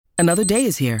Another day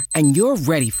is here, and you're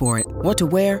ready for it. What to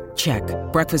wear? Check.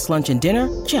 Breakfast, lunch, and dinner?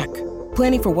 Check.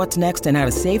 Planning for what's next and how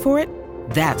to save for it?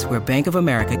 That's where Bank of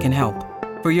America can help.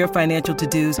 For your financial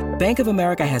to-dos, Bank of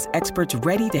America has experts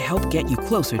ready to help get you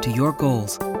closer to your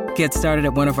goals. Get started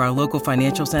at one of our local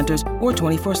financial centers or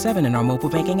 24/7 in our mobile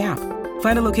banking app.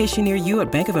 Find a location near you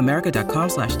at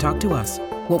bankofamerica.com/talktous.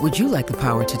 What would you like the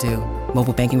power to do?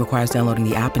 Mobile banking requires downloading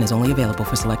the app and is only available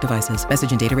for select devices.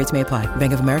 Message and data rates may apply.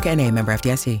 Bank of America N.A., member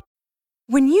FDIC.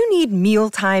 When you need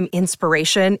mealtime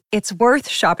inspiration, it's worth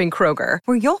shopping Kroger,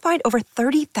 where you'll find over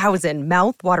 30,000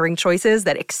 mouth-watering choices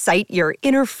that excite your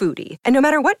inner foodie. And no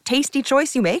matter what tasty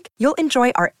choice you make, you'll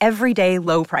enjoy our everyday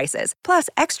low prices, plus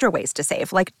extra ways to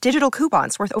save, like digital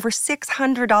coupons worth over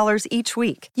 $600 each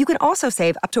week. You can also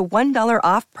save up to $1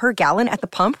 off per gallon at the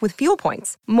pump with fuel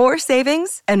points. More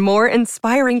savings and more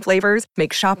inspiring flavors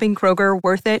make shopping Kroger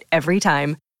worth it every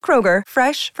time. Kroger,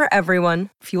 fresh for everyone.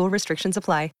 Fuel restrictions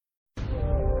apply.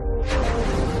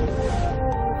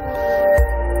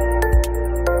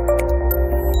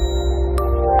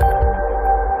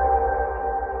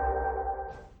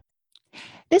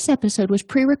 This episode was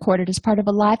pre-recorded as part of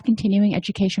a live continuing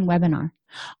education webinar.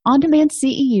 On-demand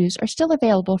CEUs are still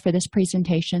available for this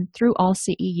presentation through All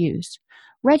CEUs.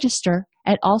 Register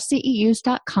at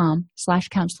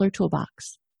allceus.com/counselor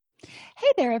toolbox. Hey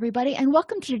there, everybody, and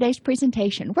welcome to today's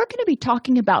presentation. We're going to be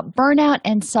talking about burnout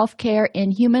and self-care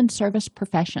in human service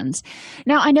professions.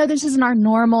 Now, I know this isn't our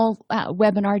normal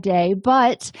webinar day,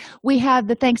 but we have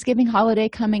the Thanksgiving holiday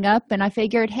coming up, and I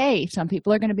figured, hey, some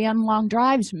people are going to be on long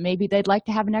drives. Maybe they'd like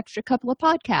to have an extra couple of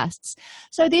podcasts.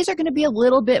 So these are going to be a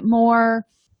little bit more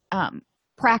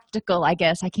practical, I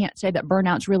guess. I can't say that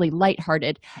burnout's really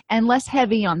lighthearted, and less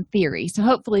heavy on theory. So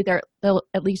hopefully they'll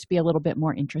at least be a little bit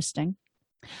more interesting.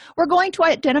 We're going to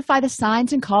identify the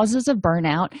signs and causes of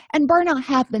burnout, and burnout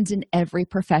happens in every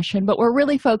profession, but we're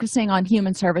really focusing on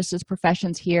human services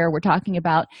professions here. We're talking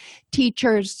about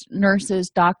teachers, nurses,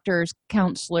 doctors,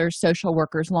 counselors, social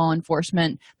workers, law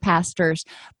enforcement, pastors.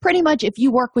 Pretty much if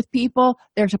you work with people,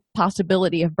 there's a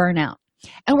possibility of burnout.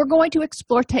 And we're going to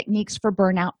explore techniques for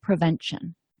burnout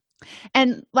prevention.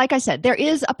 And like I said, there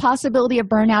is a possibility of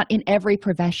burnout in every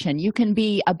profession. You can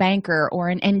be a banker or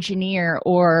an engineer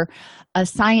or a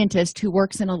scientist who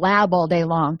works in a lab all day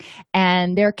long,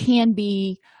 and there can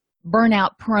be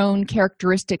burnout-prone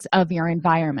characteristics of your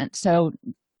environment. So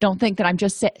don't think that I'm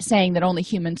just saying that only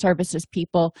human services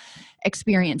people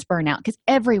experience burnout, because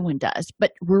everyone does,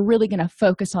 but we're really going to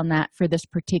focus on that for this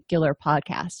particular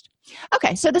podcast.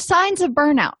 Okay, so the signs of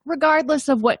burnout, regardless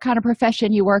of what kind of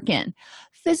profession you work in: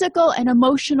 physical and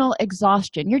emotional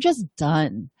exhaustion. You're just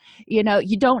done. You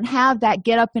don't have that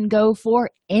get up and go for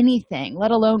anything,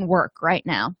 let alone work right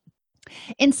now.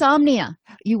 Insomnia.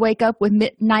 You wake up with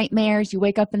nightmares. You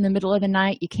wake up in the middle of the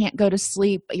night. You can't go to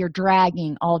sleep. You're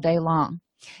dragging all day long.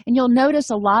 And you'll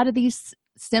notice a lot of these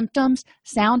symptoms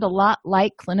sound a lot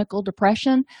like clinical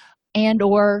depression and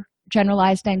or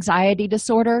generalized anxiety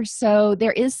disorder. So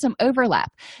there is some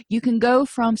overlap. You can go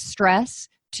from stress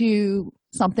to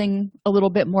something a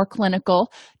little bit more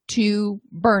clinical to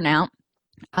burnout.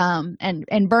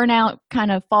 And burnout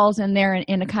kind of falls in there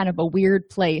in a kind of a weird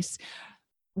place,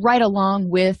 right along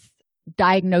with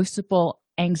diagnosable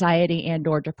anxiety and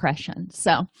or depression.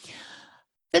 So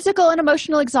physical and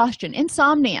emotional exhaustion,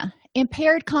 insomnia,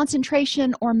 impaired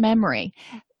concentration or memory.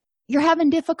 You're having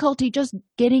difficulty just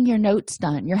getting your notes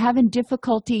done. You're having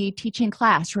difficulty teaching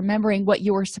class, remembering what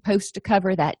you were supposed to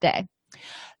cover that day.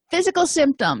 Physical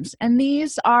symptoms, and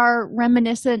these are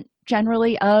reminiscent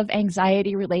generally of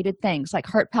anxiety-related things like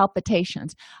heart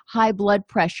palpitations, high blood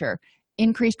pressure,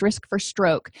 increased risk for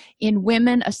stroke. In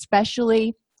women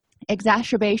especially,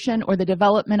 exacerbation or the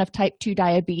development of type 2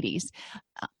 diabetes.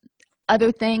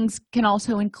 Other things can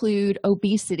also include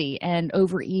obesity and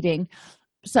overeating,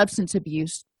 substance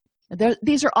abuse.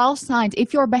 These are all signs.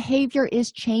 If your behavior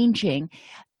is changing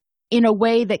in a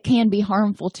way that can be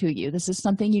harmful to you, this is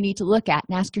something you need to look at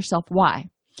and ask yourself why.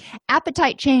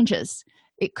 Appetite changes.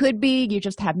 It could be you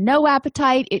just have no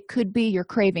appetite. It could be you're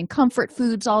craving comfort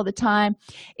foods all the time.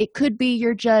 It could be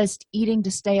you're just eating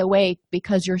to stay awake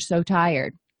because you're so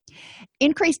tired.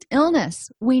 Increased illness.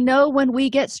 We know when we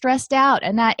get stressed out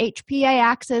and that HPA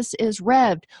axis is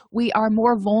revved, we are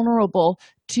more vulnerable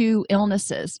to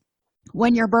illnesses.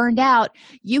 When you're burned out,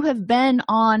 you have been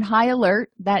on high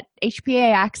alert. That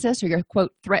HPA axis, or your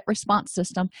quote threat response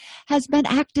system, has been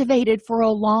activated for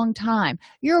a long time.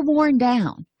 You're worn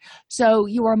down, so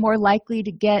you are more likely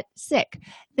to get sick.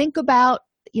 Think about,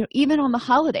 even on the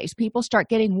holidays, people start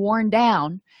getting worn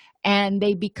down and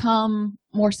they become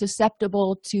more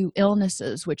susceptible to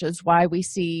illnesses, which is why we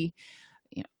see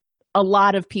a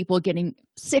lot of people getting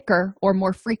sicker or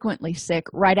more frequently sick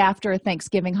right after a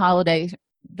Thanksgiving holiday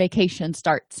vacation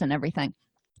starts and everything.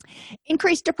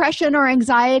 Increased depression or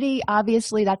anxiety,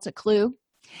 obviously that's a clue.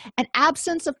 An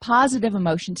absence of positive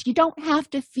emotions. You don't have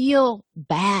to feel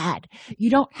bad. You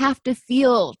don't have to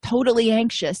feel totally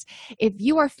anxious. If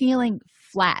you are feeling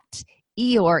flat,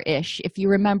 Eeyore-ish, if you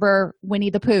remember Winnie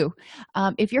the Pooh,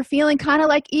 if you're feeling kind of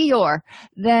like Eeyore,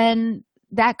 then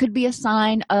that could be a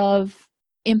sign of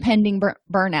impending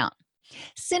burnout.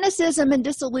 Cynicism and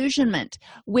disillusionment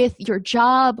with your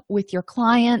job, with your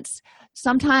clients.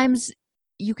 Sometimes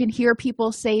you can hear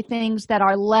people say things that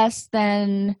are less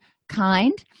than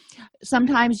kind.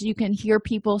 Sometimes you can hear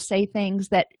people say things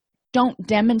that don't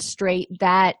demonstrate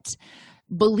that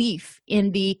belief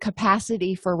in the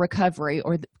capacity for recovery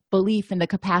or the belief in the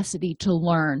capacity to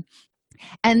learn.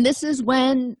 And this is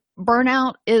when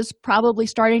burnout is probably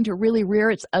starting to really rear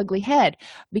its ugly head,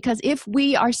 because if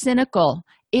we are cynical,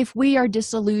 if we are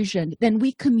disillusioned, then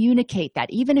we communicate that.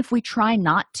 Even if we try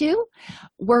not to,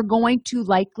 we're going to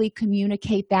likely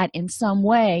communicate that in some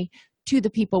way to the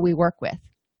people we work with.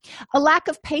 A lack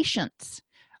of patience,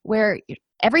 where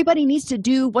everybody needs to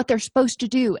do what they're supposed to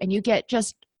do, and you get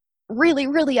just really,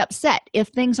 really upset if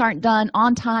things aren't done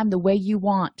on time the way you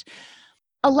want.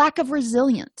 A lack of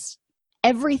resilience.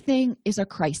 Everything is a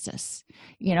crisis.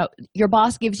 Your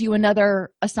boss gives you another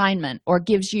assignment or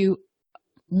gives you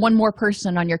one more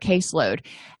person on your caseload,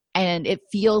 and it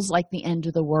feels like the end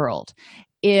of the world.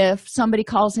 If somebody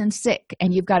calls in sick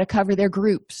and you've got to cover their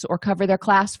groups or cover their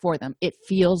class for them, it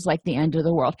feels like the end of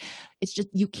the world. It's just,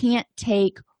 you can't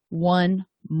take one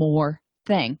more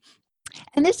thing.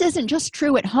 And this isn't just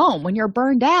true at home. When you're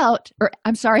burned out,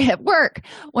 at work,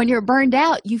 when you're burned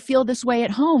out, you feel this way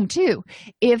at home too.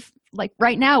 If, like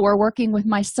right now, we're working with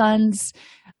my son's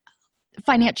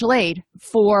financial aid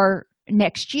for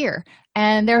next year,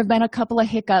 and there have been a couple of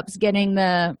hiccups getting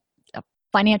the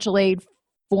financial aid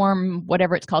form,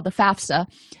 whatever it's called, the FAFSA,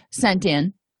 sent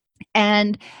in,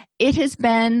 and it has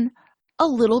been a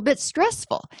little bit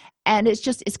stressful, and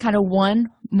it's kind of one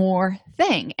more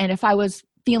thing. And if I was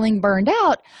feeling burned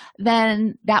out,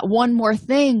 then that one more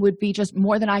thing would be just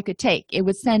more than I could take. It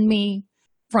would send me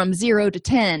from 0 to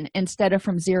 10 instead of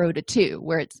from 0 to 2,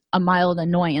 where it's a mild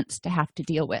annoyance to have to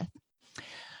deal with.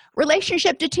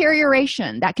 Relationship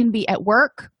deterioration, that can be at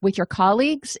work with your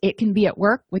colleagues, it can be at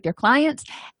work with your clients,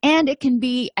 and it can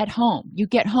be at home. You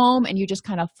get home and you just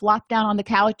kind of flop down on the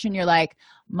couch and you're like,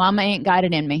 Mama ain't got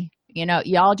it in me.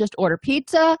 Y'all just order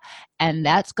pizza and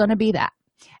that's going to be that.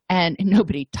 And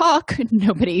nobody talk,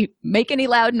 nobody make any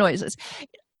loud noises.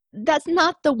 That's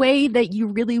not the way that you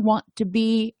really want to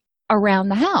be around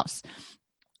the house.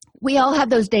 We all have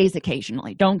those days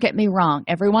occasionally. Don't get me wrong.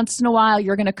 Every once in a while,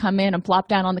 you're going to come in and plop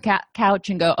down on the couch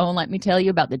and go, oh, let me tell you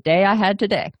about the day I had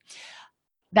today.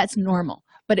 That's normal.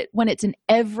 But when it's an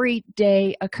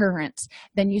everyday occurrence,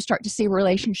 then you start to see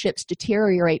relationships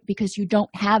deteriorate because you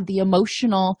don't have the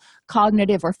emotional,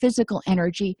 cognitive, or physical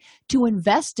energy to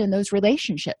invest in those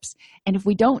relationships. And if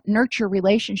we don't nurture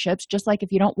relationships, just like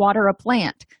if you don't water a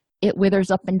plant, it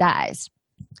withers up and dies.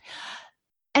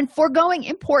 And foregoing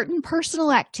important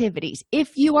personal activities.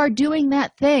 If you are doing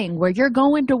that thing where you're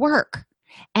going to work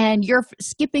and you're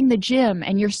skipping the gym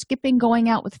and you're skipping going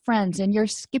out with friends and you're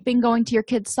skipping going to your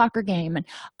kid's soccer game and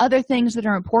other things that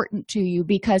are important to you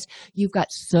because you've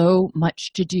got so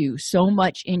much to do, so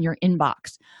much in your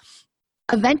inbox,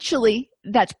 eventually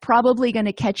that's probably going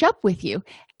to catch up with you,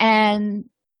 and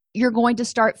you're going to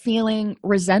start feeling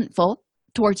resentful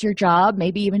towards your job,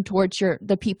 maybe even towards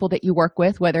the people that you work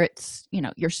with, whether it's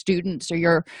your students or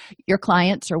your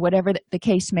clients or whatever the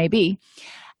case may be.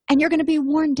 And you're going to be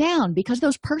worn down because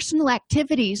those personal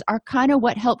activities are kind of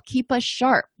what help keep us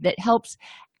sharp, that helps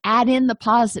add in the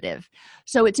positive.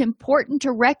 So it's important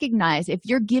to recognize if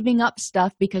you're giving up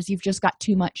stuff because you've just got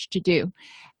too much to do.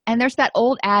 And there's that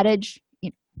old adage,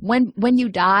 when you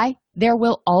die, there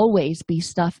will always be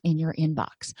stuff in your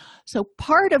inbox. So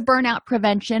part of burnout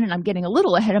prevention, and I'm getting a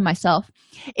little ahead of myself,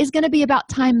 is going to be about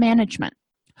time management,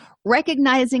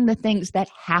 recognizing the things that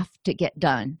have to get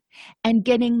done and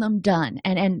getting them done.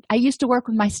 And I used to work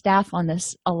with my staff on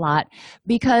this a lot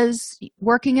because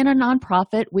working in a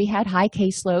nonprofit, we had high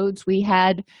caseloads. We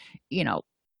had,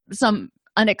 some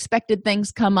unexpected things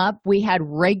come up. We had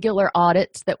regular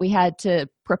audits that we had to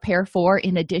prepare for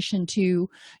in addition to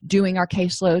doing our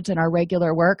caseloads and our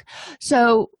regular work.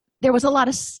 So there was a lot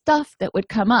of stuff that would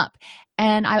come up.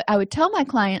 And I would tell my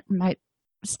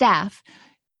staff,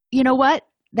 you know what?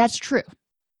 That's true.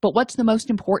 But what's the most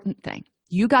important thing?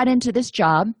 You got into this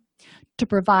job to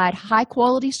provide high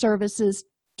quality services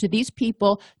to these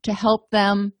people to help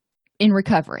them in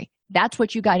recovery. That's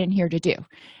what you got in here to do.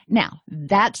 Now,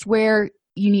 that's where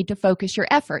you need to focus your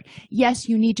effort. Yes,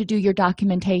 you need to do your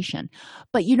documentation,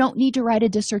 but you don't need to write a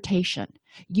dissertation.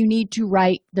 You need to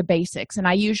write the basics. And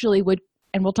I usually would,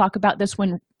 and we'll talk about this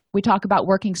when we talk about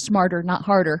working smarter, not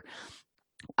harder.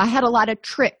 I had a lot of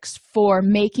tricks for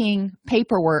making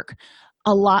paperwork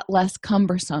a lot less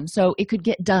cumbersome so it could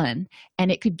get done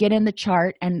and it could get in the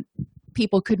chart and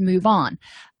people could move on.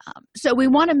 So we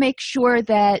want to make sure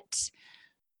that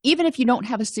even if you don't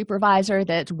have a supervisor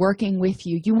that's working with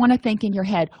you, you want to think in your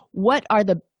head, what are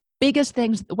the biggest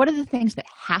things, what are the things that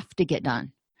have to get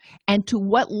done? And to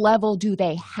what level do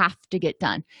they have to get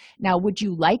done? Now, would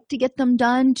you like to get them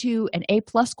done to an A+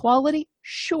 quality?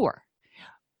 Sure.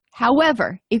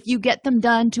 However, if you get them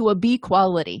done to a B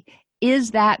quality,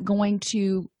 is that going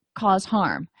to cause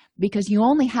harm? Because you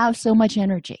only have so much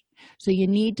energy. So you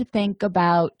need to think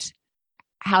about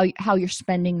how you're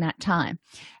spending that time.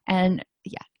 And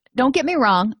yeah, don't get me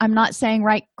wrong. I'm not saying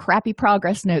write crappy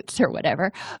progress notes or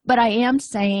whatever, but I am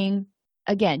saying,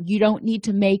 again, you don't need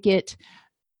to make it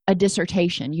a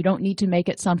dissertation. You don't need to make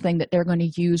it something that they're going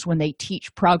to use when they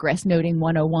teach progress noting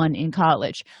 101 in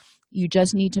college. You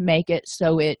just need to make it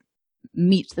so it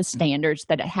meets the standards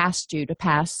that it has to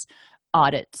pass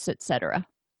audits, etc.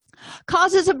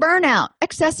 Causes of burnout,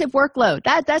 excessive workload.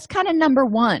 That's kind of number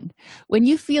one. When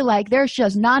you feel like there's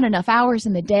just not enough hours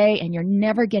in the day and you're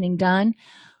never getting done.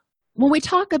 When we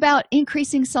talk about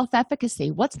increasing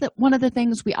self-efficacy, what's one of the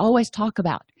things we always talk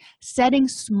about? Setting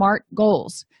SMART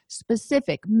goals,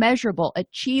 specific, measurable,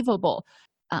 achievable,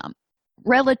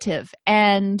 relative,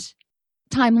 and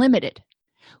time limited.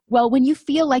 Well, when you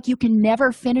feel like you can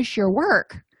never finish your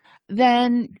work,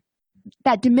 then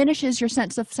that diminishes your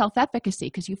sense of self-efficacy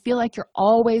because you feel like you're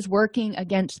always working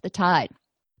against the tide.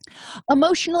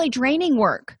 Emotionally draining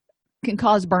work can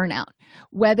cause burnout,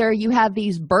 whether you have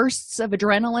these bursts of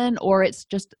adrenaline or it's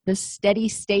just the steady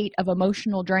state of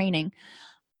emotional draining.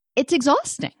 It's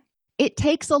exhausting. It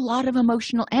takes a lot of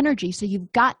emotional energy, so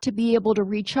you've got to be able to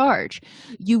recharge.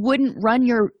 You wouldn't run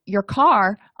your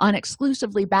car on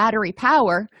exclusively battery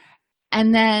power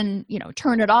and then,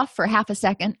 turn it off for half a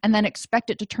second and then expect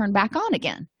it to turn back on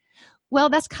again. Well,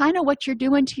 that's kind of what you're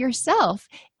doing to yourself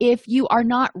if you are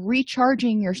not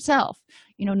recharging yourself.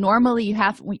 Normally you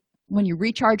have, when you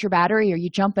recharge your battery or you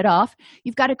jump it off,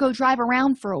 you've got to go drive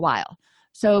around for a while.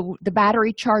 So the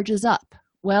battery charges up.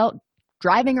 Well,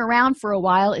 driving around for a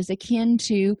while is akin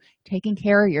to taking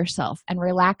care of yourself and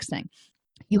relaxing.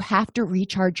 You have to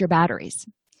recharge your batteries.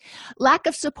 Lack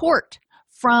of support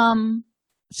from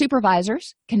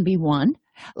supervisors can be one.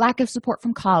 Lack of support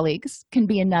from colleagues can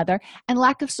be another. And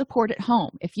lack of support at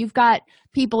home. If you've got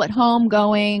people at home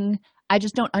going, I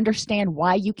just don't understand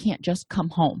why you can't just come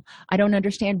home. I don't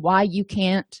understand why you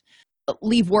can't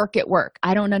leave work at work.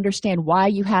 I don't understand why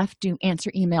you have to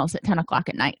answer emails at 10 o'clock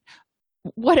at night.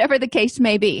 Whatever the case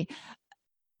may be,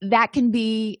 that can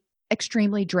be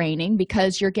extremely draining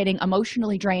because you're getting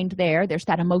emotionally drained there. There's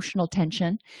that emotional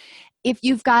tension. If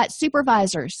you've got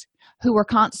supervisors who are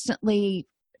constantly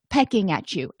pecking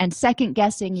at you and second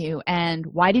guessing you and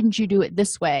why didn't you do it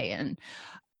this way and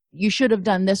you should have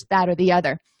done this, that, or the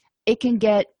other, it can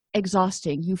get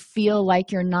exhausting. You feel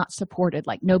like you're not supported,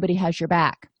 like nobody has your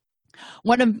back.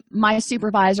 One of my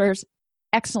supervisors,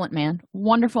 excellent man,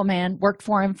 wonderful man, worked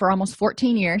for him for almost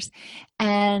 14 years.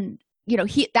 And,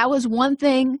 that was one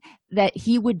thing that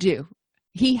he would do.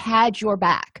 He had your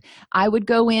back. I would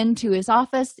go into his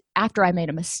office after I made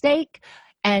a mistake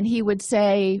and he would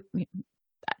say,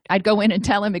 I'd go in and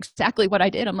tell him exactly what I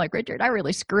did. I'm like, Richard, I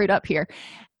really screwed up here.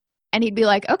 And he'd be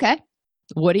like, okay,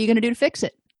 what are you going to do to fix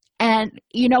it? And,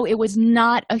 it was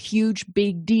not a huge,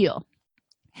 big deal.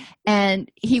 And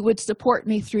he would support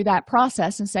me through that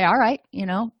process and say, all right,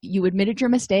 you admitted your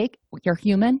mistake. You're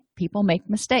human. People make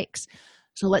mistakes.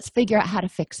 So let's figure out how to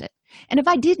fix it. And if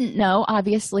I didn't know,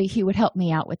 obviously, he would help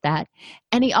me out with that.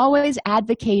 And he always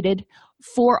advocated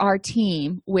for our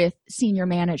team with senior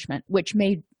management, which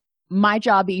made my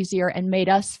job easier and made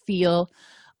us feel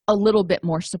a little bit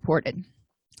more supported.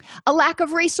 A lack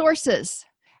of resources.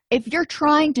 If you're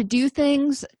trying to do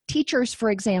things, teachers, for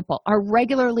example, are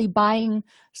regularly buying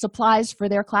supplies for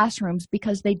their classrooms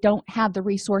because they don't have the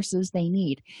resources they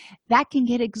need. That can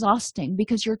get exhausting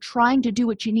because you're trying to do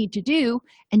what you need to do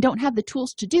and don't have the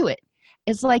tools to do it.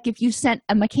 It's like if you sent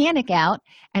a mechanic out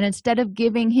and instead of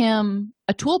giving him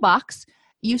a toolbox,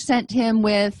 you sent him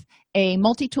with a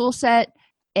multi-tool set,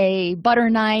 a butter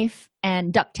knife,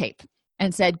 and duct tape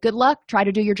and said, good luck, try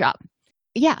to do your job.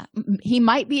 Yeah, he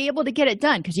might be able to get it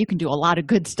done because you can do a lot of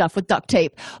good stuff with duct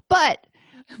tape. But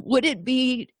would it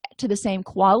be to the same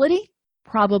quality?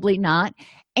 Probably not.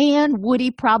 And would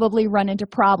he probably run into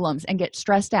problems and get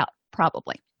stressed out?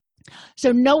 Probably.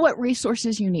 So know what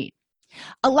resources you need.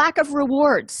 A lack of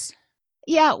rewards.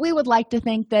 Yeah, we would like to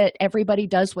think that everybody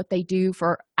does what they do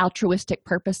for altruistic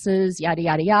purposes, yada,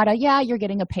 yada, yada. Yeah, you're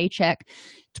getting a paycheck.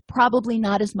 It's probably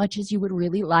not as much as you would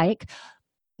really like.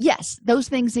 Yes, those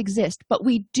things exist, but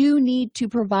we do need to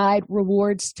provide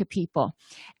rewards to people.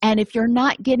 And if you're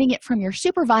not getting it from your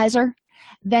supervisor,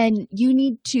 then you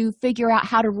need to figure out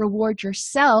how to reward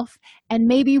yourself and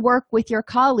maybe work with your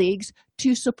colleagues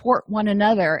to support one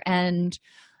another and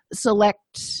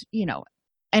select,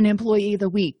 an employee of the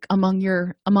week among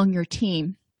your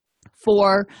team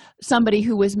for somebody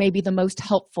who was maybe the most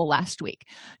helpful last week.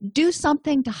 Do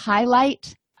something to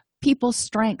highlight people's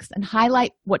strengths and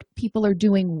highlight what people are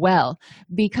doing well,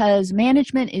 because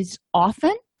management is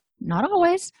often, not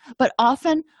always, but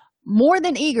often more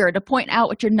than eager to point out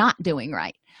what you're not doing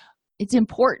right. It's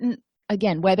important,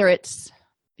 again, whether it's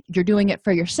you're doing it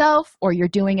for yourself or you're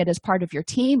doing it as part of your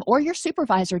team or your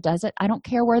supervisor does it. I don't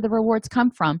care where the rewards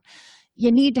come from.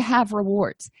 You need to have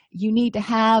rewards. You need to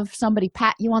have somebody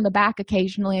pat you on the back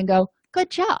occasionally and go,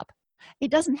 good job. It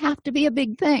doesn't have to be a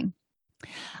big thing.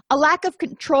 A lack of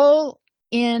control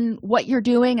in what you're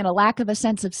doing and a lack of a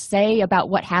sense of say about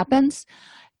what happens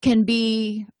can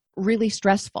be really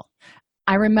stressful.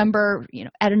 I remember,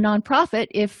 at a nonprofit,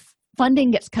 if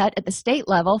funding gets cut at the state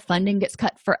level, funding gets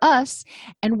cut for us,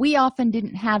 and we often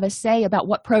didn't have a say about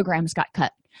what programs got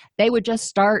cut. They would just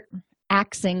start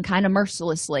axing kind of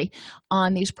mercilessly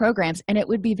on these programs, and it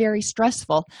would be very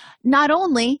stressful, not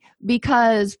only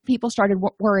because people started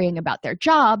worrying about their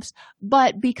jobs,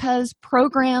 but because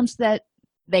programs that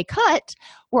they cut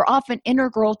were often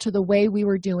integral to the way we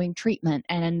were doing treatment,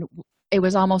 and it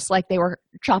was almost like they were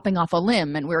chopping off a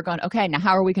limb, and we were going, okay, now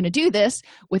how are we going to do this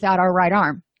without our right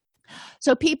arm?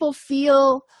 So people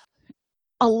feel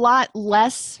a lot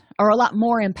less or a lot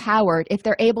more empowered if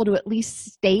they're able to at least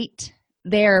state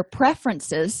their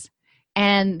preferences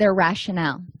and their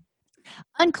rationale.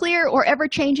 Unclear or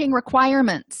ever-changing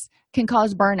requirements can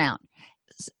cause burnout,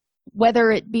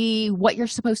 whether it be what you're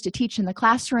supposed to teach in the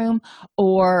classroom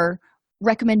or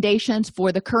recommendations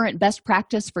for the current best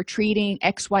practice for treating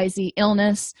XYZ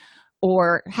illness,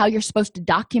 or how you're supposed to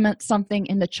document something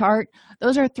in the chart.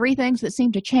 Those are three things that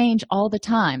seem to change all the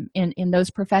time in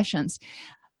those professions.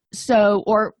 So,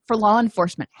 or for law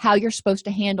enforcement, how you're supposed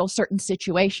to handle certain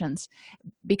situations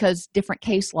because different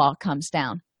case law comes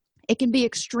down. It can be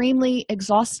extremely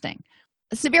exhausting.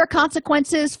 Severe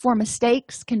consequences for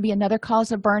mistakes can be another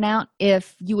cause of burnout.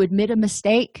 If you admit a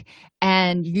mistake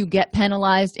and you get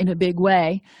penalized in a big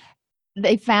way,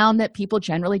 they found that people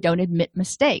generally don't admit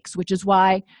mistakes, which is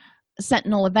why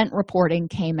Sentinel event reporting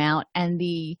came out, and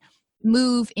the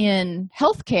move in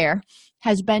healthcare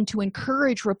has been to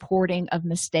encourage reporting of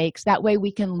mistakes. That way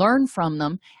we can learn from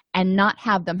them and not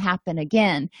have them happen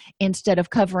again instead of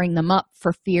covering them up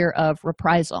for fear of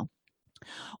reprisal.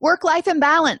 Work-life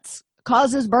imbalance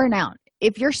causes burnout.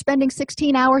 If you're spending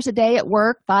 16 hours a day at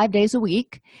work, 5 days a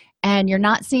week, and you're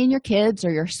not seeing your kids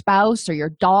or your spouse or your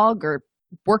dog or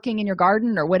working in your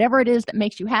garden or whatever it is that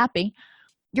makes you happy,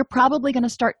 you're probably going to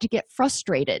start to get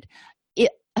frustrated,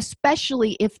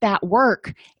 especially if that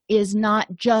work is not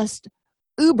just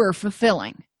uber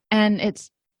fulfilling, and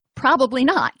it's probably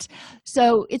not.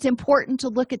 So it's important to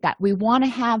look at that. We want to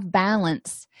have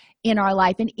balance in our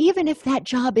life, and even if that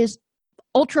job is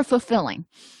ultra fulfilling,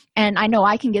 and I know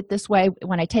I can get this way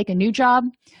when I take a new job.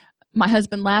 My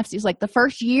husband laughs. He's like, the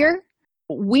first year,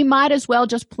 we might as well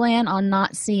just plan on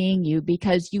not seeing you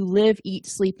because you live, eat,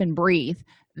 sleep, and breathe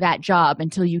that job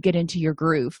until you get into your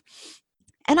groove.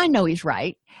 And I know he's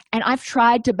right. And I've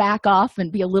tried to back off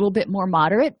and be a little bit more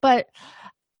moderate, but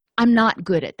I'm not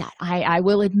good at that. I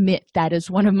will admit that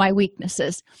is one of my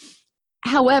weaknesses.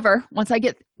 However, once I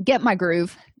get my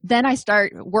groove, then I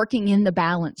start working in the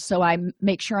balance. So I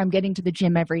make sure I'm getting to the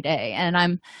gym every day and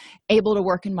I'm able to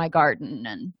work in my garden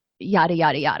and yada,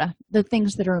 yada, yada, the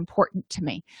things that are important to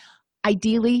me.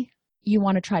 Ideally, you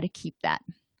want to try to keep that.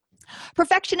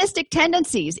 Perfectionistic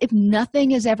tendencies, if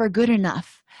nothing is ever good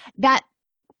enough, that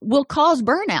will cause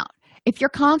burnout. If you're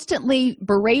constantly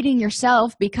berating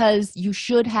yourself because you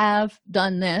should have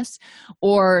done this,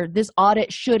 or this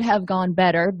audit should have gone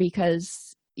better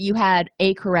because you had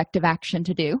a corrective action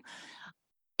to do,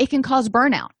 it can cause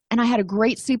burnout. And I had a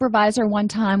great supervisor one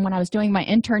time when I was doing my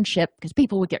internship, because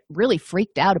people would get really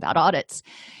freaked out about audits.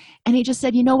 And he just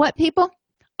said, you know what, people?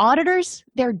 Auditors,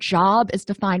 their job is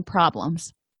to find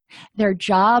problems. Their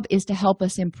job is to help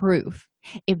us improve.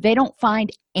 If they don't find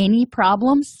any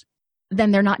problems,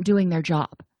 then they're not doing their job.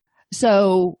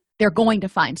 So they're going to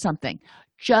find something.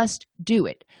 Just do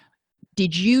it.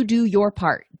 Did you do your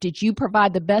part? Did you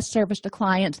provide the best service to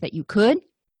clients that you could?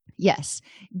 Yes.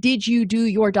 Did you do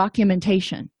your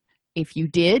documentation? If you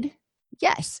did,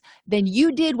 yes. Then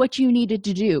you did what you needed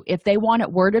to do. If they want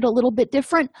it worded a little bit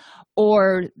different,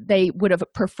 or they would have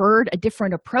preferred a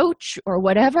different approach or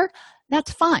whatever,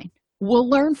 that's fine. We'll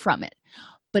learn from it.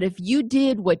 But if you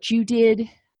did what you did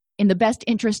in the best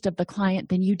interest of the client,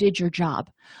 then you did your job.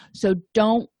 So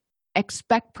don't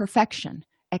expect perfection.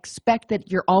 Expect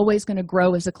that you're always going to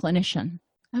grow as a clinician.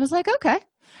 I was like, okay.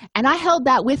 And I held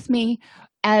that with me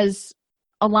as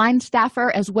a line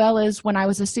staffer as well as when I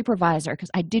was a supervisor,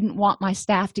 because I didn't want my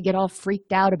staff to get all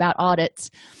freaked out about audits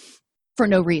for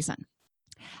no reason.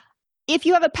 If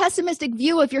you have a pessimistic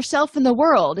view of yourself in the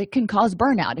world, it can cause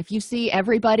burnout. If you see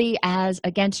everybody as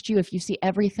against you, if you see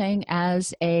everything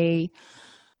as a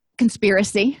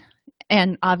conspiracy,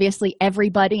 and obviously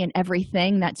everybody and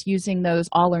everything, that's using those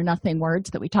all or nothing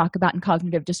words that we talk about in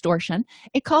cognitive distortion,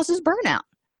 it causes burnout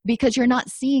because you're not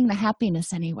seeing the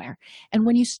happiness anywhere. And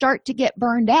when you start to get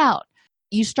burned out,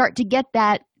 you start to get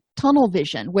that tunnel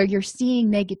vision where you're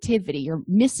seeing negativity. You're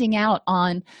missing out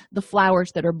on the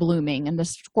flowers that are blooming and the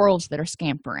squirrels that are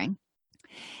scampering.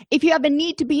 If you have a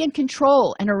need to be in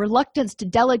control and a reluctance to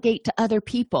delegate to other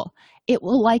people, it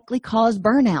will likely cause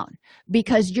burnout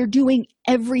because you're doing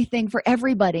everything for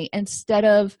everybody instead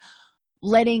of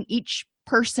letting each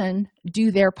person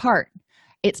do their part.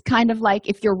 It's kind of like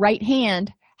if your right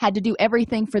hand had to do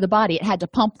everything for the body. It had to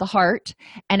pump the heart,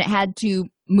 and it had to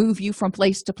move you from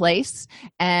place to place,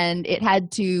 and it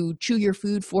had to chew your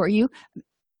food for you.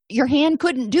 Your hand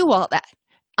couldn't do all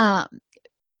that.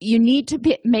 You need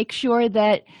to make sure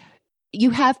that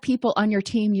you have people on your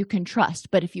team you can trust.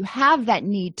 But if you have that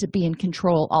need to be in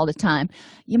control all the time,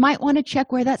 you might want to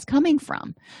check where that's coming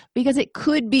from, because it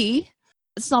could be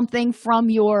something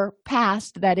from your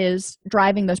past that is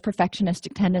driving those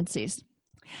perfectionistic tendencies.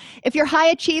 If you're high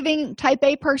achieving type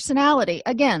A personality,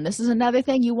 again, this is another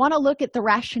thing. You want to look at the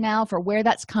rationale for where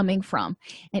that's coming from,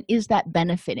 and is that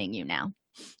benefiting you now?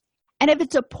 And if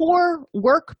it's a poor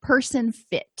work person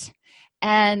fit,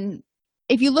 and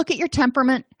if you look at your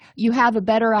temperament, you have a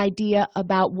better idea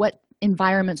about what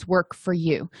environments work for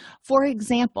you. For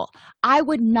example, I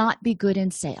would not be good in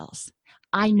sales.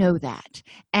 I know that.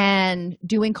 And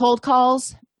doing cold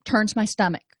calls turns my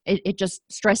stomach. It just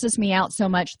stresses me out so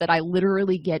much that I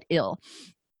literally get ill.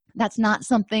 That's not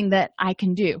something that I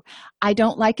can do. I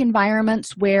don't like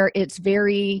environments where it's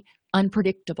very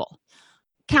unpredictable.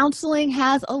 Counseling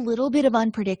has a little bit of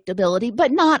unpredictability,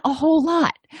 but not a whole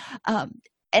lot.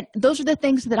 And those are the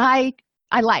things that I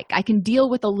like. I can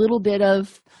deal with a little bit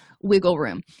of wiggle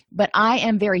room, but I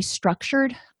am very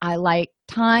structured. I like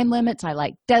time limits. I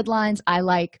like deadlines. I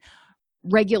like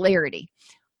regularity.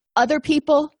 Other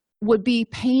people would be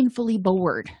painfully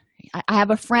bored. I have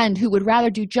a friend who would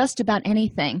rather do just about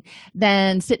anything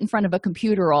than sit in front of a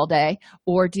computer all day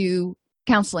or do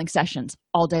counseling sessions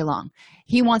all day long.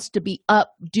 He wants to be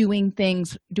up doing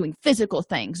things, doing physical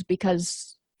things,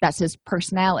 because that's his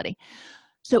personality.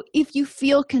 So if you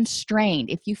feel constrained,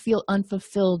 if you feel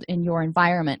unfulfilled in your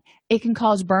environment, it can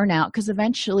cause burnout, because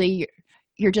eventually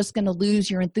you're just going to lose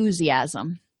your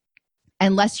enthusiasm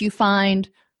unless you find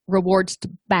rewards to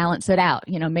balance it out.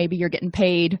 Maybe you're getting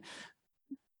paid,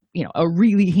 a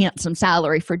really handsome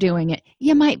salary for doing it.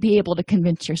 You might be able to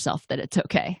convince yourself that it's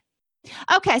okay.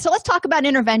 Okay, so let's talk about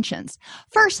interventions.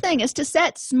 First thing is to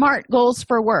set SMART goals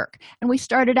for work. And we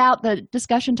started out the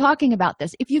discussion talking about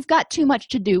this. If you've got too much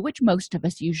to do, which most of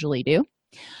us usually do,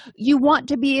 you want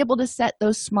to be able to set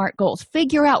those SMART goals.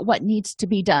 Figure out what needs to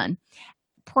be done.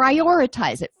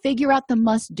 Prioritize it. Figure out the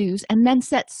must-dos, and then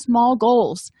set small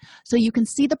goals so you can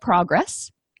see the progress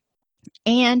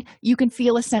and you can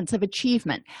feel a sense of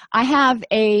achievement. I have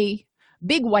a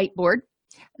big whiteboard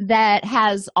that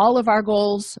has all of our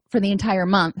goals for the entire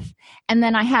month. And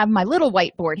then I have my little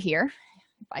whiteboard here,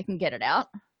 if I can get it out,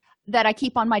 that I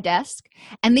keep on my desk.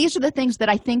 And these are the things that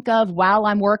I think of while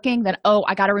I'm working that,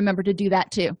 I got to remember to do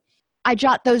that too. I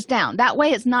jot those down. That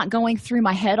way it's not going through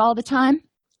my head all the time.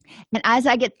 And as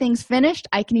I get things finished,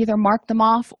 I can either mark them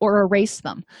off or erase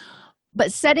them.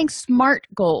 But setting SMART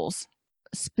goals,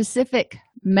 specific,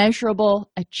 measurable,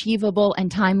 achievable,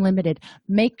 and time limited,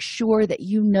 make sure that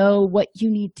you know what you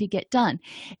need to get done.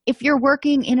 If you're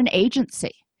working in an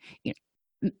agency,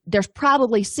 there's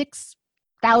probably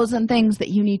 6,000 things that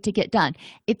you need to get done.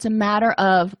 It's a matter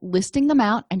of listing them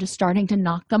out and just starting to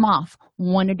knock them off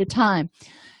one at a time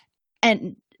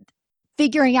and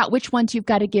figuring out which ones you've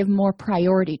got to give more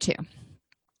priority to.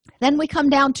 Then we come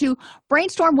down to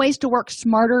brainstorm ways to work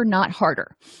smarter, not harder,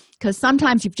 because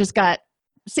sometimes you've just got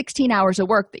 16 hours of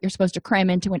work that you're supposed to cram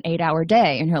into an 8-hour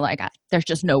day. And you're like, there's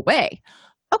just no way.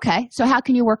 Okay, so how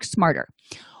can you work smarter?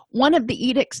 One of the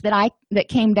edicts that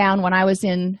came down when I was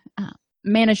in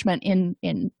management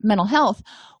in mental health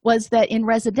was that in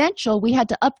residential, we had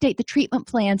to update the treatment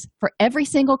plans for every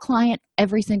single client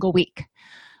every single week.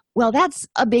 Well, that's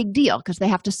a big deal because they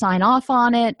have to sign off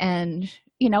on it, and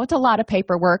it's a lot of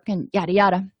paperwork and yada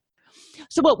yada.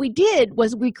 So what we did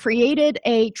was we created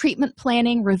a treatment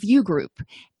planning review group,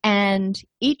 and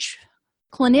each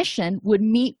clinician would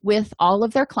meet with all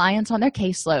of their clients on their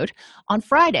caseload on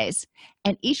Fridays,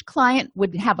 and each client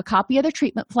would have a copy of their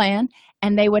treatment plan,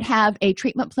 and they would have a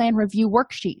treatment plan review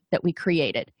worksheet that we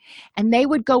created, and they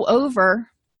would go over,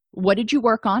 what did you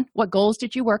work on? What goals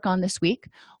did you work on this week?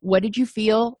 What did you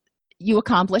feel you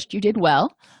accomplished? You did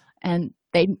well. And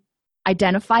they'd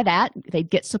identify that.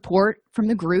 They'd get support from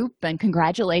the group and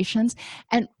congratulations.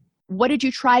 And what did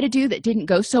you try to do that didn't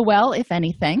go so well, if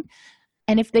anything?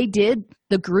 And if they did,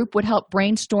 the group would help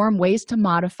brainstorm ways to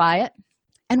modify it.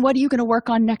 And what are you going to work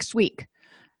on next week?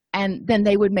 And then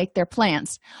they would make their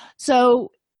plans.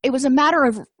 So it was a matter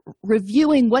of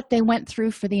reviewing what they went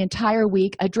through for the entire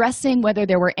week, addressing whether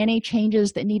there were any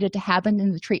changes that needed to happen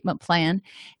in the treatment plan,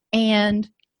 and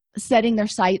setting their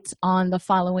sights on the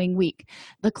following week.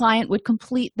 The client would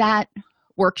complete that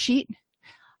worksheet,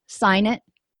 sign it,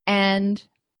 and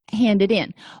hand it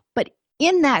in. But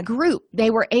in that group, they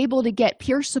were able to get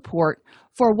peer support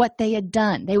for what they had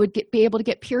done. They would be able to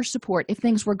get peer support if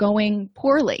things were going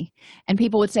poorly. And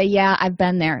people would say, yeah, I've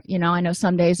been there. I know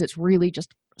some days it's really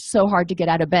just so hard to get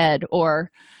out of bed. Or,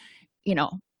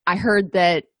 I heard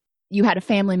that you had a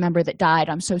family member that died.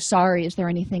 I'm so sorry. Is there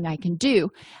anything I can do?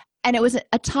 And it was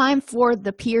a time for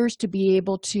the peers to be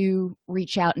able to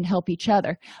reach out and help each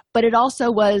other. But it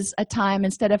also was a time,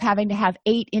 instead of having to have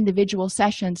 8 individual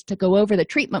sessions to go over the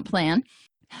treatment plan,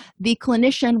 the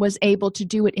clinician was able to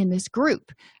do it in this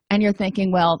group. And you're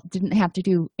thinking, well, didn't have to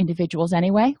do individuals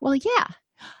anyway? Well, yeah.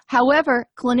 However,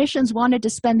 clinicians wanted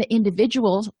to spend the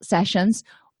individual sessions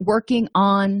working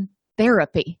on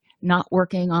therapy, not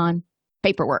working on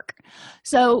paperwork.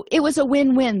 So it was a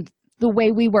win-win the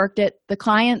way we worked it. The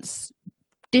clients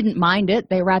didn't mind it.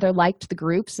 They rather liked the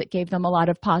groups. It gave them a lot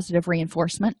of positive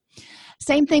reinforcement.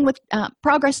 Same thing with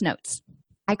progress notes.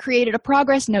 I created a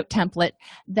progress note template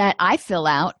that I fill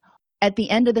out at the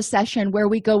end of the session, where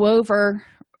we go over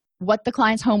what the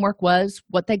client's homework was,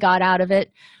 what they got out of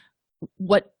it,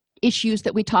 what issues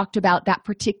that we talked about that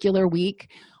particular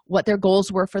week, what their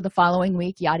goals were for the following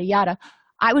week, yada, yada.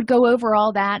 I would go over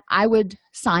all that. I would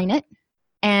sign it,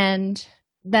 and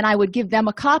then I would give them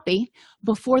a copy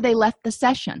before they left the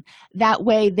session. That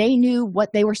way they knew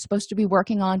what they were supposed to be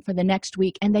working on for the next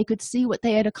week, and they could see what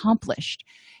they had accomplished.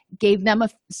 Gave them a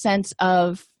sense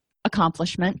of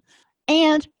accomplishment.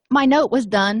 And my note was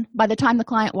done by the time the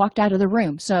client walked out of the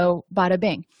room. So bada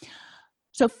bing.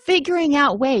 So figuring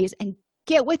out ways, and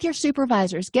get with your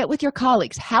supervisors, get with your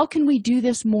colleagues. How can we do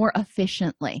this more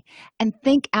efficiently? And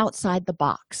think outside the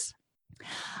box.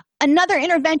 Another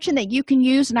intervention that you can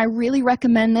use, and I really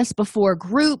recommend this before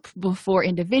group, before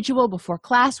individual, before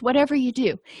class, whatever you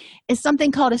do, is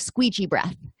something called a squeegee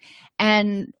breath,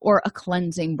 or a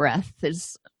cleansing breath,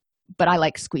 but I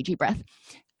like squeegee breath.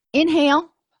 Inhale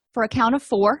for a count of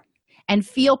 4 and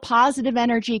feel positive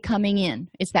energy coming in.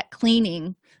 It's that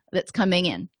cleaning that's coming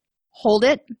in. Hold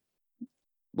it,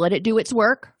 let it do its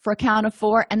work for a count of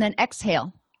 4, and then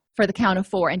exhale for the count of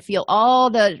 4 and feel all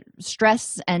the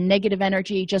stress and negative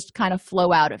energy just kind of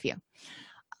flow out of you.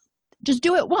 Just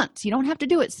do it once. You don't have to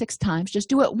do it 6 times. Just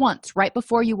do it once right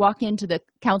before you walk into the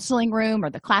counseling room or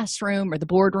the classroom or the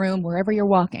boardroom, wherever you're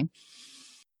walking.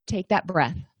 Take that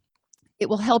breath. It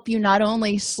will help you not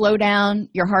only slow down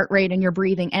your heart rate and your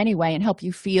breathing anyway and help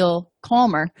you feel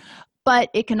calmer, but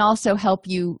it can also help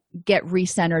you get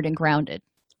recentered and grounded.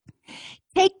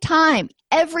 Take time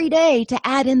every day to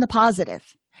add in the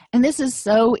positive. And this is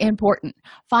so important.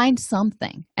 Find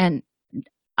something. And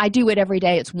I do it every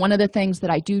day. It's one of the things that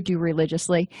I do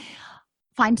religiously.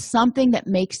 Find something that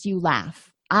makes you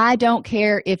laugh. I don't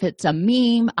care if it's a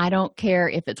meme. I don't care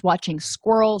if it's watching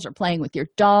squirrels or playing with your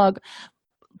dog.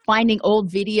 Finding old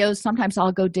videos. Sometimes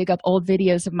I'll go dig up old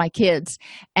videos of my kids,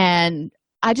 and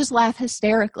I just laugh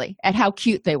hysterically at how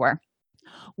cute they were.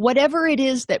 Whatever it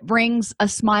is that brings a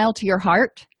smile to your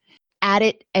heart, add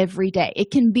it every day.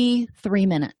 It can be 3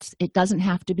 minutes. It doesn't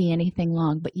have to be anything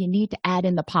long, but you need to add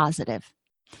in the positive.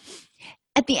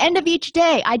 At the end of each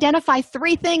day, identify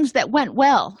 3 things that went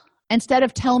well. Instead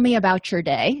of tell me about your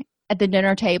day at the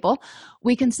dinner table,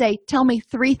 we can say, tell me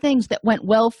 3 things that went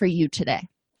well for you today.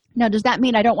 Now, does that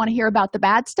mean I don't want to hear about the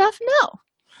bad stuff?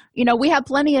 No. We have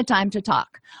plenty of time to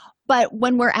talk. But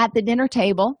when we're at the dinner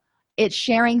table, it's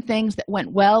sharing things that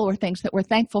went well or things that we're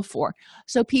thankful for.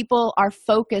 So people are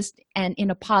focused and in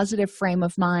a positive frame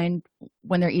of mind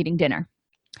when they're eating dinner.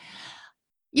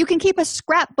 You can keep a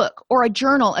scrapbook or a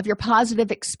journal of your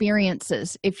positive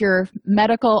experiences. If you're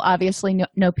medical, obviously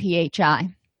no PHI.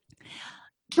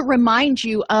 To remind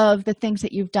you of the things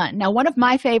that you've done. Now, one of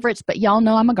my favorites, but y'all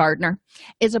know I'm a gardener,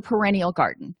 is a perennial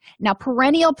garden. Now,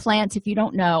 perennial plants, if you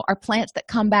don't know, are plants that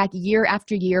come back year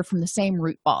after year from the same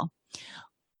root ball,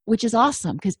 which is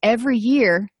awesome because every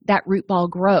year that root ball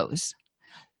grows.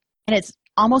 And it's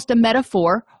almost a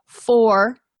metaphor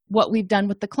for what we've done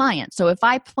with the client. So if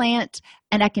I plant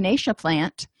an echinacea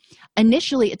plant,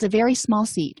 initially it's a very small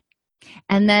seed,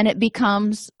 and then it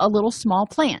becomes a little small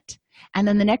plant. And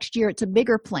then the next year it's a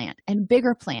bigger plant and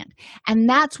bigger plant. And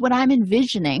that's what I'm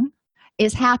envisioning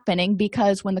is happening,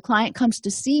 because when the client comes to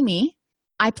see me,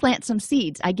 I plant some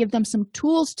seeds. I give them some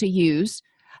tools to use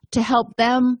to help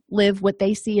them live what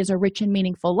they see as a rich and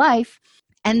meaningful life.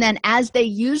 And then as they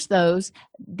use those,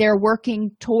 they're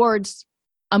working towards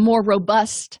a more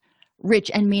robust, rich,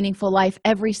 and meaningful life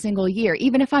every single year.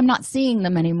 Even if I'm not seeing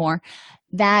them anymore,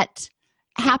 that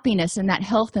happiness and that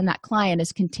health in that client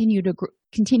is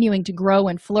continuing to grow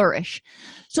and flourish.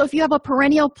 So if you have a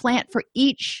perennial plant for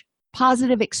each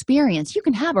positive experience, you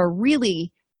can have a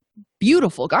really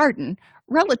beautiful garden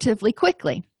relatively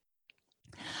quickly.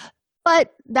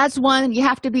 But that's one, you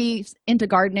have to be into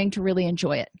gardening to really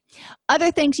enjoy it.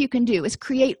 Other things you can do is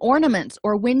create ornaments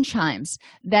or wind chimes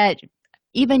that,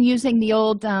 even using the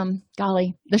old, the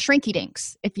shrinky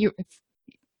dinks.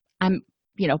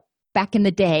 Back in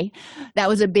the day, that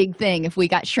was a big thing if we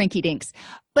got shrinky dinks.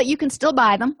 But you can still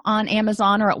buy them on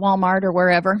Amazon or at Walmart or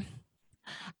wherever.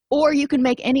 Or you can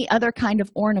make any other kind of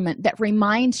ornament that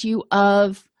reminds you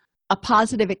of a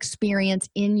positive experience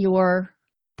in your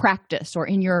practice or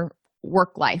in your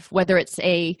work life, whether it's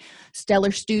a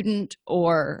stellar student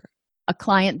or a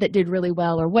client that did really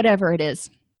well or whatever it is.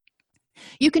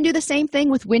 You can do the same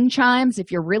thing with wind chimes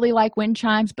if you really like wind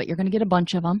chimes, but you're going to get a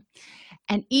bunch of them.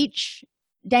 And each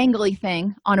dangly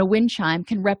thing on a wind chime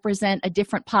can represent a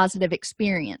different positive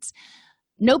experience.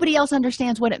 Nobody else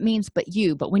understands what it means but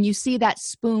you. But when you see that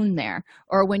spoon there,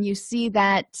 or when you see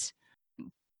that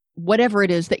whatever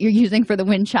it is that you're using for the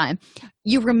wind chime,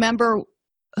 you remember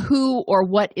who or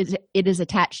what it is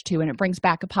attached to, and it brings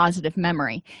back a positive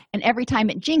memory. And every time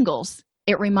it jingles,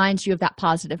 it reminds you of that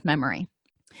positive memory.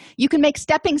 You can make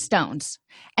stepping stones,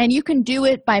 and you can do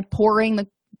it by pouring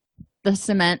the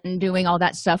cement and doing all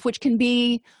that stuff, which can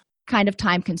be kind of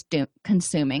time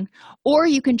consuming. Or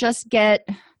you can just get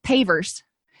pavers,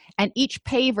 and each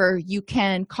paver you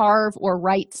can carve or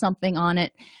write something on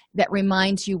it that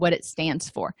reminds you what it stands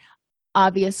for.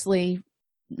 Obviously,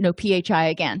 no PHI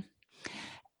again.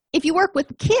 If you work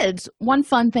with kids, one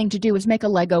fun thing to do is make a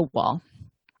Lego wall.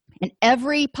 And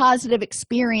every positive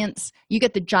experience, you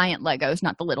get the giant Legos,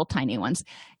 not the little tiny ones.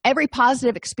 Every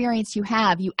positive experience you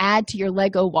have, you add to your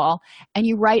Lego wall, and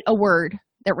you write a word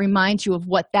that reminds you of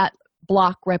what that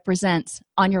block represents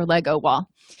on your Lego wall.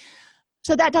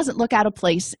 So that doesn't look out of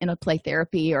place in a play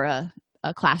therapy or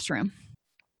a classroom.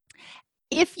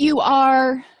 If you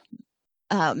are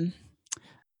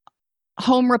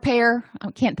home repair,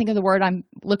 I can't think of the word I'm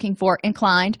looking for,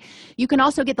 inclined, you can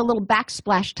also get the little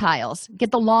backsplash tiles. Get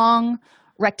the long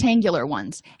rectangular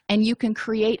ones, and you can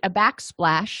create a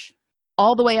backsplash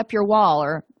all the way up your wall,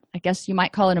 or I guess you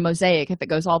might call it a mosaic if it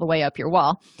goes all the way up your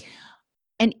wall.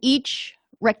 And each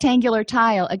rectangular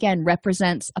tile, again,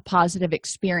 represents a positive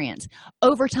experience.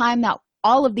 Over time, now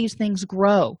all of these things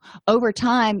grow. Over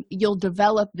time, you'll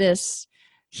develop this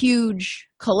huge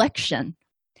collection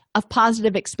of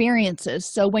positive experiences.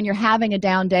 So when you're having a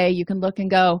down day, you can look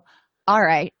and go, all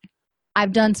right,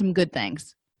 I've done some good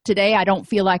things. Today, I don't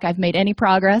feel like I've made any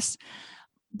progress,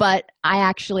 but I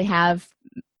actually have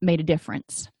made a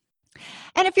difference.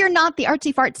 And if you're not the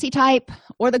artsy-fartsy type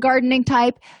or the gardening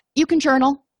type, you can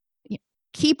journal.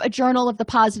 Keep a journal of the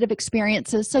positive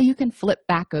experiences so you can flip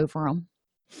back over them.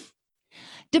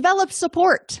 Develop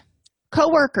support.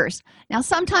 Coworkers. Now,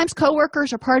 sometimes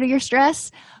coworkers are part of your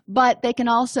stress, but they can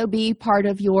also be part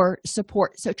of your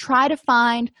support. So try to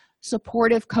find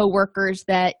supportive coworkers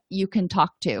that you can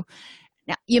talk to.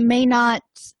 Now, you may not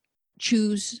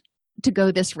choose to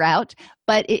go this route,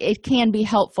 but it can be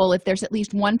helpful if there's at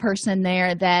least one person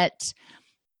there that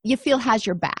you feel has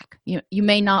your back. You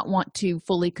may not want to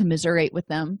fully commiserate with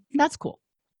them. That's cool.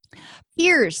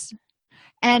 Peers.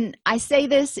 And I say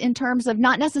this in terms of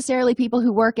not necessarily people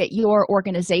who work at your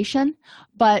organization,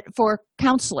 but for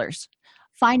counselors,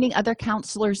 finding other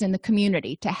counselors in the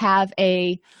community to have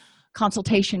a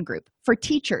consultation group. For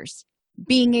teachers,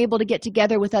 being able to get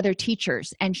together with other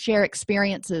teachers and share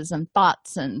experiences and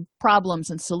thoughts and problems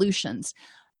and solutions.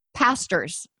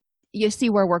 Pastors, you see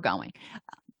where we're going.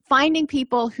 Finding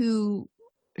people who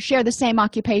share the same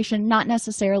occupation, not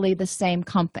necessarily the same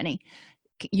company.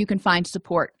 You can find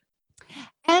support.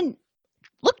 And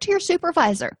look to your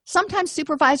supervisor. Sometimes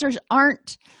supervisors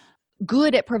aren't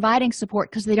good at providing support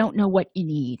because they don't know what you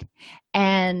need.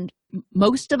 And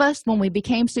most of us, when we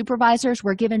became supervisors,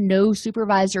 were given no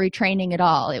supervisory training at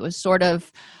all. It was sort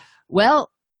of,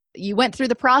 well, you went through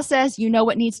the process, you know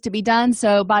what needs to be done,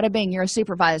 so bada bing, you're a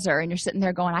supervisor, and you're sitting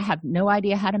there going, I have no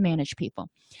idea how to manage people.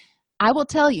 I will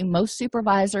tell you, most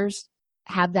supervisors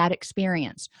have that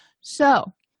experience.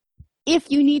 So if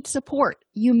you need support,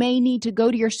 you may need to go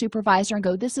to your supervisor and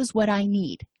go, this is what I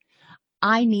need.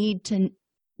 I need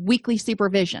weekly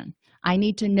supervision. I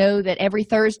need to know that every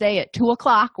Thursday at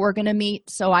 2:00 we're going to meet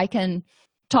so I can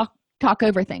talk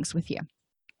over things with you.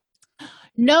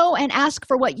 Know and ask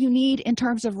for what you need in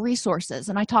terms of resources.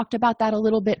 And I talked about that a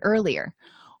little bit earlier.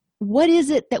 What is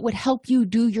it that would help you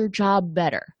do your job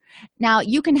better? Now,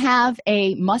 you can have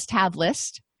a must-have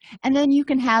list, and then you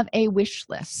can have a wish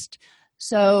list.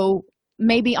 So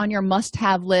maybe on your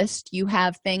must-have list, you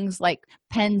have things like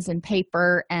pens and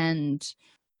paper and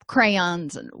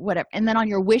crayons and whatever. And then on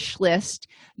your wish list,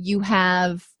 you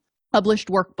have published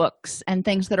workbooks and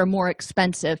things that are more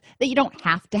expensive that you don't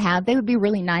have to have. They would be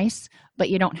really nice, but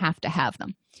you don't have to have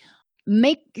them.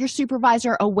 Make your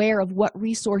supervisor aware of what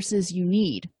resources you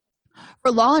need.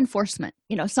 For law enforcement,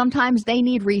 sometimes they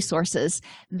need resources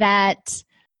that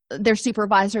their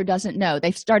supervisor doesn't know.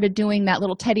 They've started doing that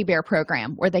little teddy bear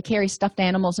program where they carry stuffed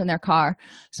animals in their car.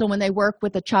 So when they work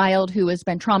with a child who has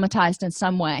been traumatized in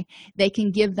some way, they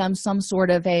can give them some sort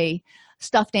of a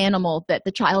stuffed animal that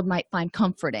the child might find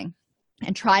comforting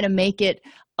and try to make it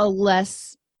a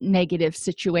less negative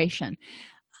situation.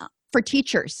 For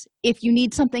teachers, if you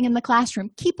need something in the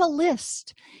classroom, keep a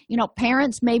list.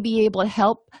 Parents may be able to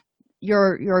help.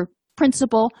 Your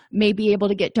principal may be able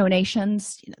to get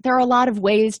donations. There are a lot of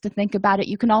ways to think about it.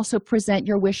 You can also present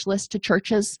your wish list to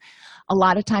churches. A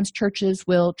lot of times churches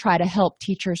will try to help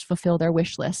teachers fulfill their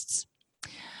wish lists.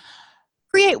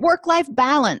 Create work-life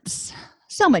balance.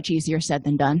 So much easier said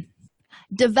than done.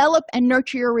 Develop and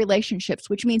nurture your relationships,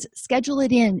 which means schedule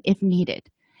it in if needed.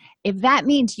 If that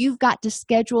means you've got to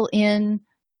schedule in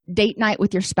date night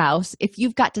with your spouse, if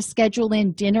you've got to schedule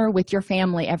in dinner with your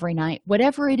family every night,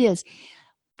 whatever it is,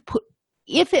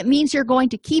 if it means you're going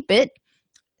to keep it,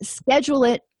 schedule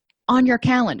it on your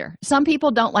calendar. Some people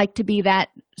don't like to be that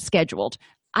scheduled.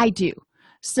 I do.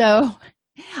 So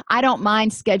I don't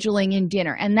mind scheduling in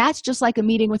dinner. And that's just like a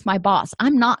meeting with my boss.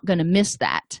 I'm not going to miss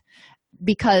that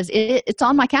because it's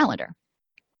on my calendar.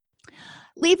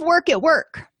 Leave work at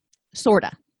work, sort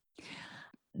of.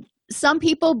 Some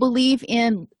people believe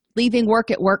in leaving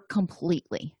work at work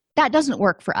completely. That doesn't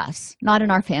work for us, not in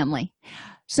our family.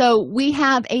 So we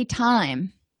have a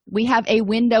time, we have a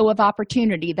window of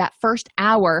opportunity, that first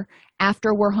hour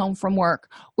after we're home from work,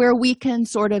 where we can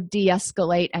sort of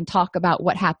de-escalate and talk about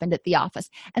what happened at the office.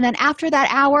 And then after that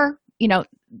hour,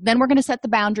 then we're going to set the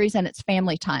boundaries and it's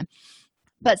family time.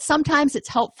 But sometimes it's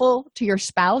helpful to your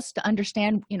spouse to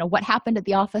understand, what happened at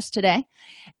the office today.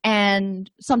 And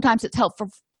sometimes it's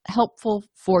helpful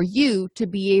for you to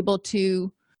be able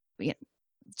to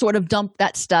sort of dump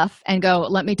that stuff and go,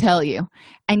 let me tell you,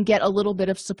 and get a little bit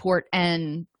of support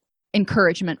and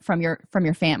encouragement from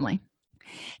your family.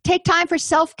 Take time for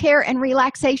self-care and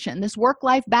relaxation. This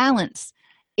work-life balance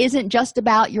isn't just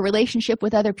about your relationship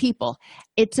with other people.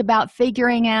 It's about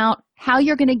figuring out how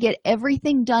you're going to get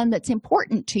everything done that's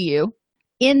important to you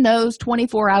in those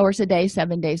 24 hours a day,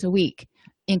 7 days a week,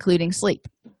 including sleep.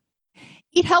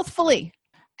 Eat healthfully.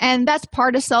 And that's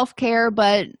part of self-care,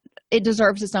 but it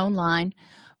deserves its own line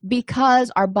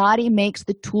because our body makes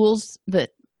the tools, the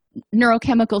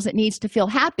neurochemicals it needs to feel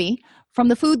happy from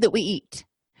the food that we eat.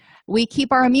 We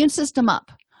keep our immune system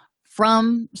up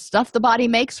from stuff the body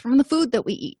makes from the food that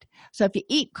we eat. So if you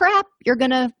eat crap, you're going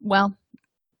to,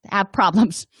 have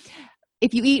problems.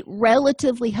 If you eat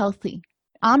relatively healthy,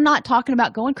 I'm not talking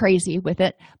about going crazy with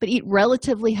it, but eat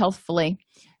relatively healthfully,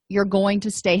 you're going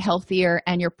to stay healthier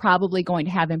and you're probably going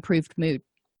to have improved mood.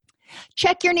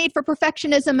 Check your need for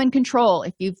perfectionism and control.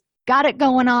 If you've got it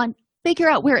going on, figure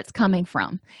out where it's coming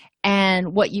from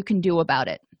and what you can do about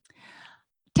it.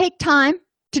 Take time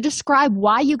to describe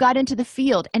why you got into the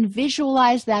field and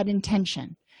visualize that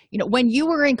intention. When you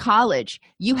were in college,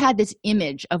 you had this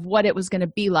image of what it was going to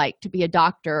be like to be a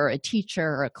doctor or a teacher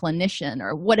or a clinician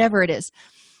or whatever it is.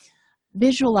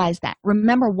 Visualize that.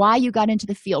 Remember why you got into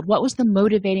the field. What was the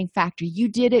motivating factor? You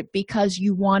did it because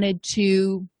you wanted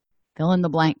to fill in the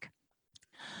blank.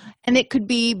 And it could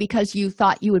be because you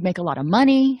thought you would make a lot of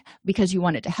money, because you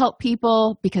wanted to help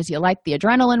people, because you liked the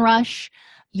adrenaline rush,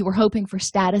 you were hoping for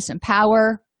status and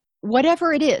power,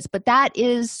 whatever it is. But that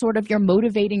is sort of your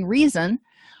motivating reason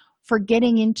for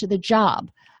getting into the job.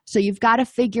 So you've got to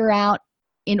figure out,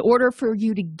 in order for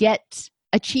you to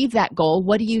achieve that goal,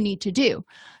 what do you need to do?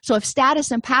 So if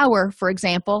status and power, for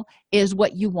example, is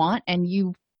what you want and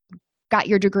you got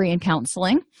your degree in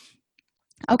counseling,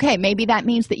 okay, maybe that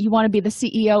means that you want to be the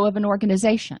CEO of an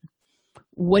organization.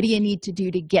 What do you need to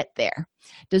do to get there?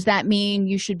 Does that mean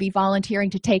you should be volunteering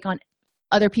to take on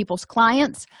other people's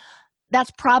clients?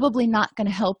 That's probably not going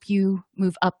to help you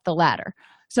move up the ladder.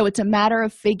 So it's a matter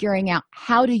of figuring out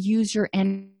how to use your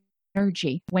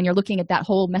energy when you're looking at that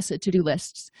whole mess of to-do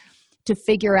lists, to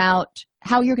figure out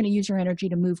how you're going to use your energy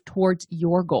to move towards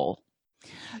your goal.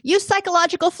 Use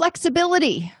psychological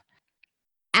flexibility.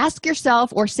 Ask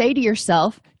yourself or say to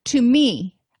yourself, to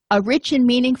me, a rich and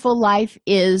meaningful life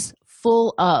is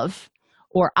full of,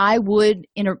 or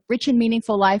in a rich and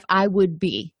meaningful life, I would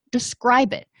be.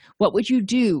 Describe it. What would you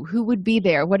do? Who would be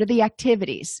there? What are the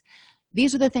activities?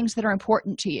 These are the things that are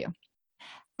important to you.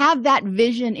 Have that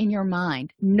vision in your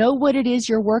mind. Know what it is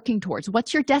you're working towards.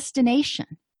 What's your destination?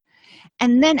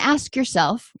 And then ask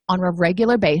yourself on a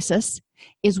regular basis,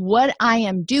 is what I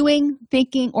am doing,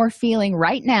 thinking, or feeling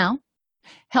right now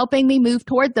helping me move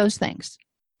toward those things?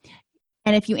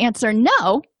 And if you answer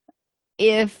no,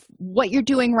 if what you're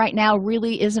doing right now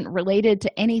really isn't related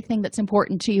to anything that's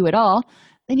important to you at all,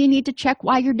 then you need to check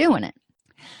why you're doing it.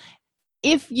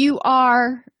 If you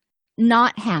are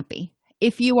not happy,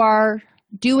 if you are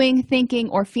doing, thinking,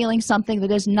 or feeling something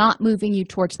that is not moving you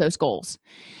towards those goals,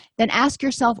 then ask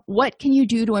yourself, what can you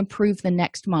do to improve the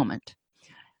next moment?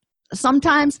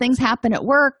 Sometimes things happen at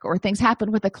work or things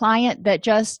happen with a client that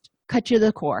just cut you to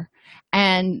the core,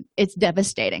 and it's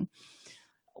devastating.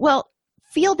 Well,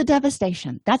 feel the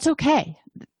devastation. That's okay.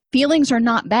 Feelings are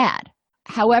not bad.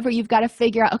 However, you've got to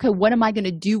figure out, okay, what am I going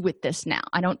to do with this now?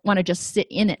 I don't want to just sit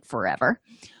in it forever.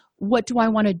 What do I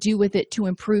want to do with it to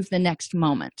improve the next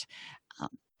moment?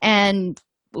 And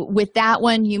with that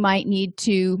one, you might need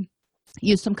to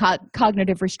use some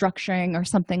cognitive restructuring or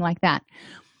something like that.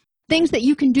 Things that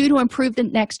you can do to improve the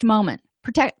next moment.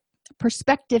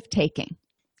 Perspective taking.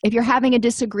 If you're having a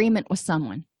disagreement with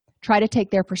someone, try to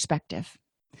take their perspective.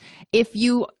 If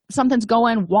something's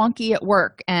going wonky at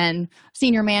work and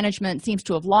senior management seems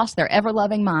to have lost their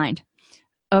ever-loving mind,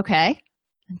 okay,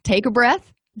 take a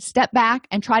breath, step back,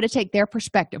 and try to take their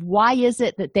perspective. Why is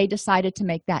it that they decided to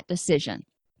make that decision?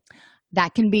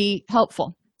 That can be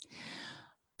helpful.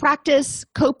 Practice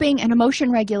coping and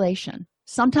emotion regulation.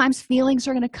 Sometimes feelings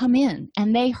are going to come in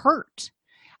and they hurt,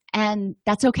 and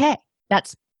that's okay.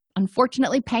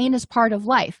 Unfortunately, pain is part of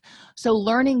life. So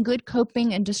learning good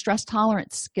coping and distress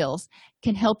tolerance skills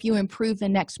can help you improve the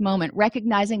next moment,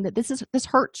 recognizing that this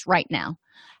hurts right now.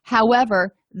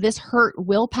 However, this hurt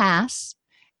will pass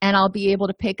and I'll be able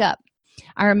to pick up.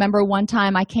 I remember one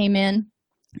time I came in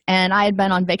and I had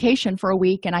been on vacation for a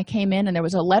week, and I came in and there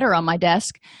was a letter on my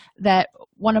desk that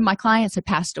one of my clients had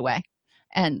passed away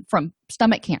and from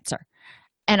stomach cancer.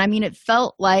 And I mean, it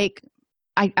felt like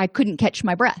I couldn't catch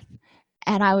my breath.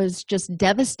 And I was just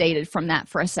devastated from that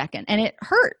for a second. And it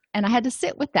hurt. And I had to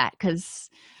sit with that because,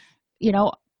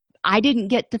 I didn't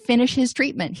get to finish his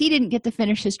treatment. He didn't get to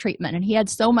finish his treatment. And he had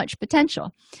so much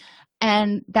potential.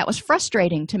 And that was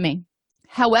frustrating to me.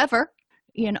 However,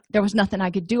 there was nothing I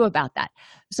could do about that.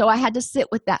 So I had to sit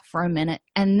with that for a minute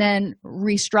and then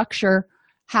restructure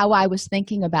how I was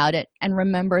thinking about it and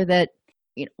remember that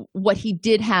what he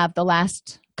did have the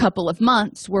last couple of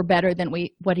months were better than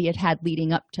what he had had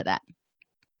leading up to that.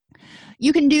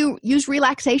 You can use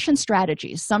relaxation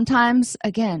strategies. Sometimes,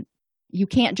 again, you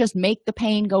can't just make the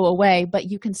pain go away, but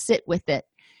you can sit with it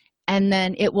and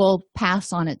then it will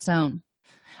pass on its own.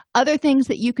 Other things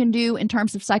that you can do in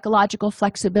terms of psychological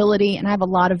flexibility, and I have a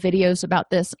lot of videos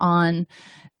about this on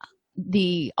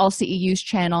the All CEUs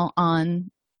channel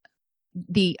on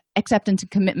the acceptance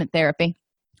and commitment therapy.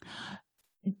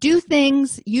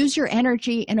 Use your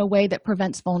energy in a way that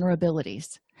prevents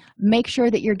vulnerabilities. Make sure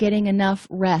that you're getting enough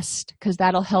rest because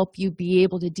that'll help you be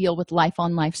able to deal with life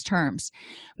on life's terms.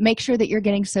 Make sure that you're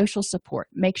getting social support.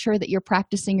 Make sure that you're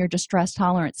practicing your distress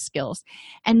tolerance skills.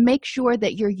 And make sure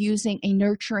that you're using a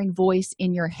nurturing voice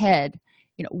in your head.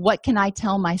 What can I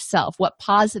tell myself? What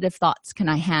positive thoughts can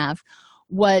I have?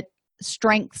 What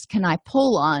strengths can I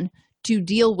pull on to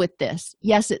deal with this?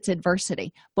 Yes, it's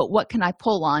adversity, but what can I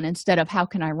pull on instead of how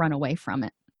can I run away from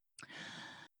it?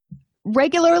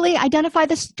 Regularly identify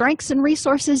the strengths and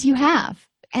resources you have,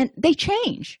 and they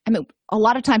change. A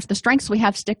lot of times the strengths we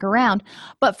have stick around,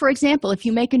 but for example, if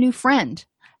you make a new friend,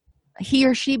 he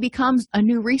or she becomes a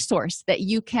new resource that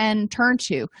you can turn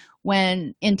to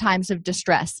when in times of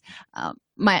distress.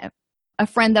 A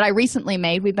friend that I recently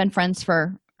made, we've been friends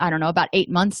for, I don't know, about 8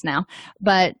 months now,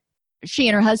 but she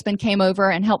and her husband came over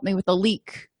and helped me with a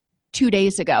leak 2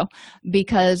 days ago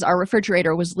because our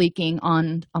refrigerator was leaking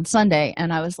on Sunday.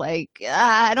 And I was like,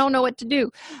 I don't know what to do.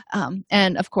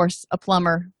 And of course, a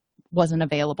plumber wasn't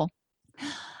available.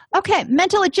 Okay,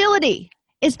 mental agility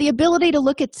is the ability to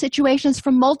look at situations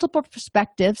from multiple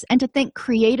perspectives and to think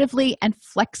creatively and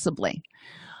flexibly.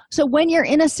 So when you're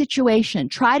in a situation,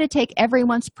 try to take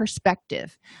everyone's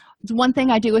perspective. It's one thing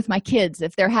I do with my kids.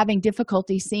 If they're having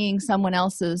difficulty seeing someone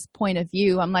else's point of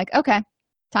view, I'm like, okay,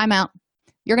 time out.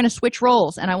 You're going to switch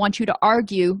roles, and I want you to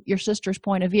argue your sister's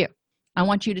point of view. I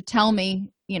want you to tell me,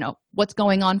 what's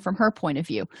going on from her point of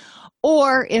view.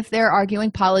 Or if they're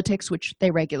arguing politics, which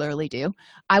they regularly do,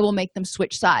 I will make them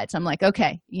switch sides. I'm like,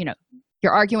 okay,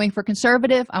 you're arguing for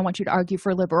conservative. I want you to argue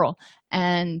for liberal,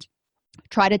 and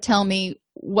try to tell me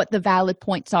what the valid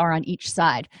points are on each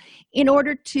side in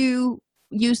order to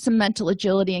use some mental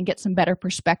agility and get some better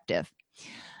perspective.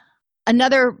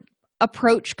 Another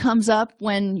approach comes up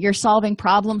when you're solving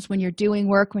problems, when you're doing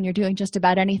work, when you're doing just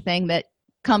about anything, that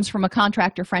comes from a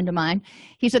contractor friend of mine.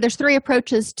 He said there's 3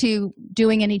 approaches to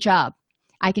doing any job.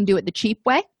 I can do it the cheap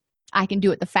way, I can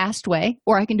do it the fast way,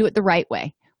 or I can do it the right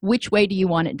way. Which way do you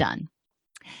want it done?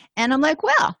 And I'm like,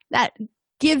 well, that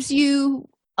gives you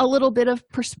a little bit of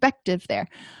perspective there,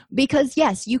 because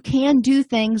yes, you can do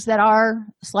things that are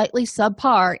slightly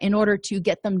subpar in order to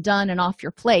get them done and off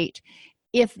your plate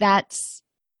if that's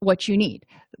what you need,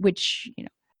 which,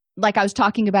 like I was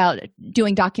talking about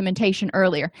doing documentation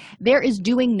earlier, there is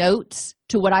doing notes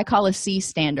to what I call a C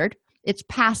standard. It's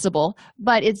passable,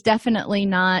 but it's definitely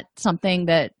not something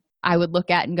that I would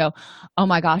look at and go, oh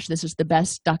my gosh, this is the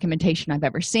best documentation I've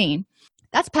ever seen.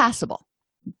 That's passable.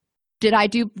 Did I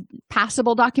do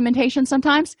passable documentation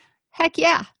sometimes? Heck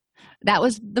yeah. That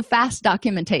was the fast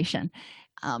documentation.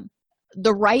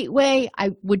 The right way,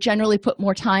 I would generally put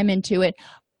more time into it,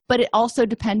 but it also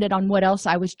depended on what else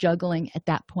I was juggling at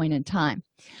that point in time.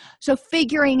 So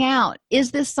figuring out,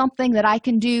 is this something that I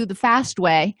can do the fast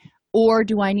way, or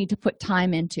do I need to put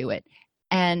time into it?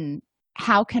 And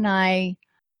how can I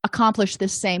accomplish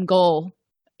this same goal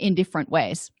in different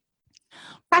ways?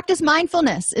 Practice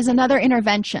mindfulness is another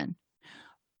intervention.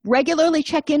 Regularly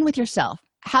check in with yourself.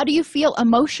 How do you feel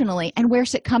emotionally, and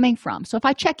where's it coming from? So if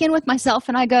I check in with myself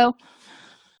and I go,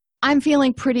 I'm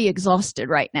feeling pretty exhausted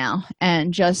right now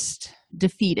and just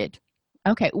defeated.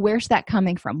 Okay, where's that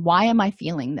coming from? Why am I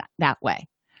feeling that way?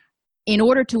 In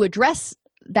order to address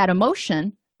that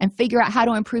emotion and figure out how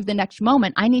to improve the next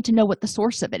moment, I need to know what the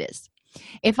source of it is.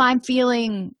 If I'm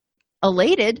feeling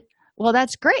elated, well,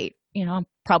 that's great. I'm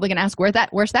probably going to ask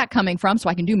where's that coming from so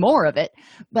I can do more of it.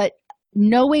 But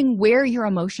knowing where your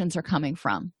emotions are coming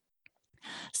from.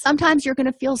 Sometimes you're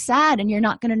going to feel sad and you're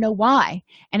not going to know why.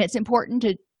 And it's important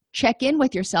to check in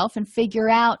with yourself and figure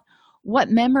out what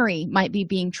memory might be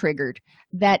being triggered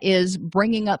that is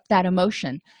bringing up that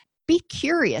emotion. Be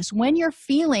curious. When you're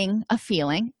feeling a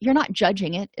feeling, you're not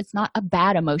judging it. It's not a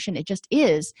bad emotion. It just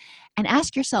is. And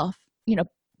ask yourself,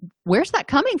 where's that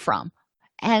coming from?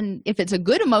 And if it's a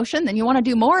good emotion, then you want to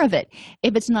do more of it.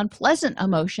 If it's an unpleasant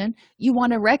emotion, you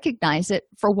want to recognize it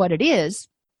for what it is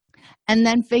and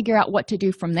then figure out what to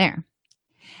do from there.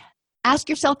 Ask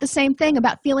yourself the same thing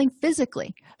about feeling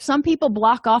physically. Some people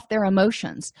block off their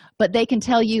emotions, but they can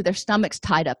tell you their stomach's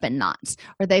tied up in knots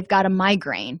or they've got a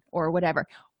migraine or whatever.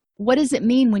 What does it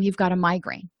mean when you've got a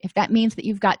migraine? If that means that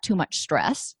you've got too much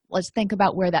stress, let's think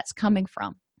about where that's coming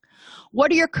from.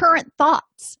 What are your current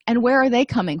thoughts and where are they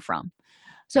coming from?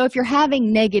 So if you're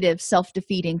having negative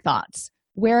self-defeating thoughts,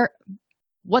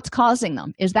 what's causing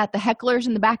them? Is that the hecklers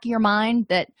in the back of your mind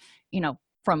that,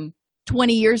 from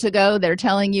 20 years ago that are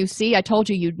telling you, see, I told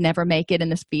you you'd never make it in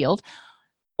this field?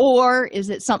 Or is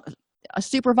it a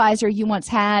supervisor you once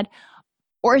had?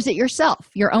 Or is it yourself,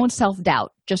 your own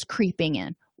self-doubt just creeping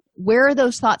in? Where are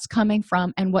those thoughts coming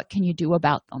from and what can you do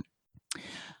about them?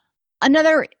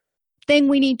 Another thing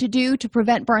we need to do to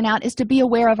prevent burnout is to be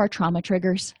aware of our trauma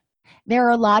triggers. There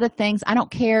are a lot of things. I don't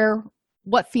care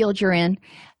what field you're in.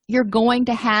 You're going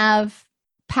to have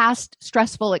past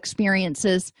stressful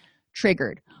experiences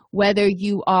triggered, whether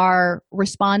you are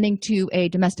responding to a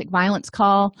domestic violence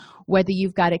call, whether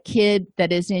you've got a kid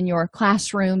that is in your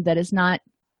classroom that is not,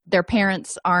 their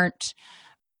parents aren't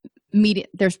meeting,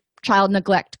 there's child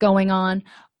neglect going on,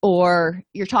 or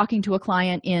you're talking to a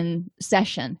client in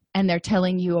session and they're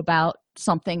telling you about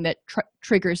something that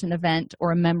triggers an event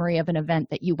or a memory of an event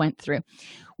that you went through.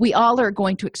 We all are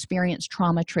going to experience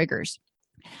trauma triggers.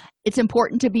 It's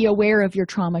important to be aware of your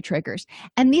trauma triggers.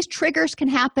 And these triggers can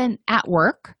happen at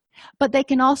work, but they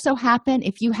can also happen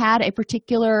if you had a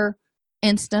particular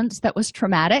instance that was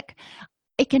traumatic.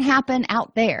 It can happen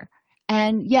out there.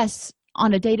 And yes,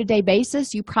 on a day-to-day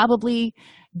basis, you probably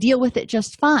deal with it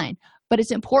just fine. But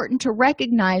it's important to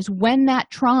recognize when that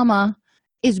trauma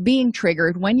is being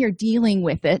triggered, when you're dealing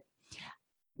with it,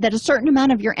 that a certain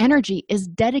amount of your energy is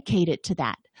dedicated to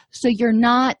that. So you're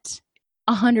not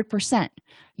 100%.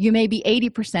 You may be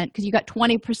 80% because you got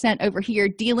 20% over here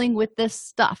dealing with this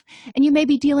stuff. And you may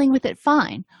be dealing with it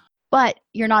fine, but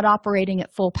you're not operating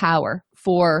at full power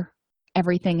for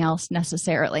everything else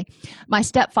necessarily. My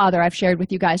stepfather, I've shared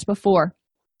with you guys before,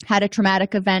 had a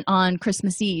traumatic event on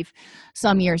Christmas Eve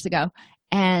some years ago.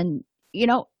 And,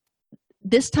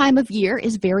 this time of year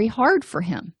is very hard for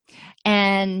him.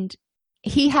 And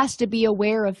he has to be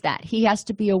aware of that. He has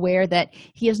to be aware that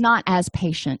he is not as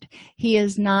patient. He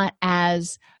is not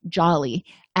as jolly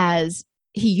as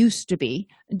he used to be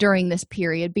during this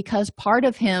period because part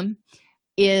of him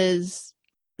is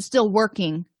still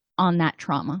working on that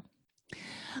trauma.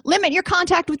 Limit your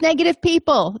contact with negative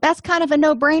people. That's kind of a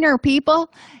no-brainer, people.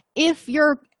 If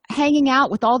you're hanging out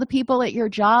with all the people at your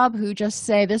job who just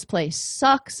say this place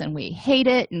sucks and we hate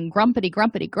it and grumpity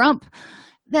grump,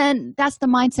 then that's the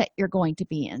mindset you're going to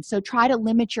be in. So try to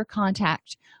limit your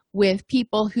contact with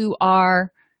people who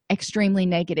are extremely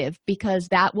negative, because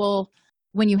that will,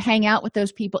 when you hang out with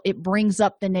those people, it brings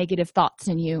up the negative thoughts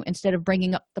in you instead of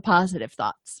bringing up the positive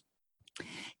thoughts.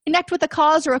 Connect with a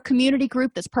cause or a community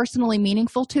group that's personally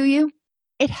meaningful to you.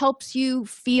 It helps you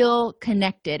feel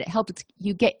connected. It helps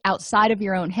you get outside of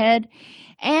your own head,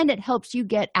 and it helps you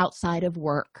get outside of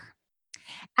work.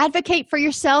 Advocate for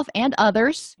yourself and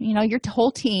others, your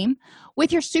whole team,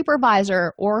 with your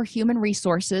supervisor or human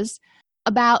resources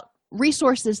about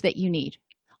resources that you need.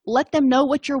 Let them know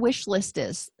what your wish list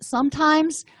is.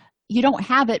 Sometimes you don't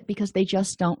have it because they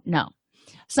just don't know.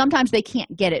 Sometimes they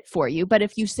can't get it for you, but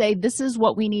if you say, this is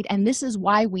what we need and this is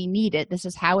why we need it, this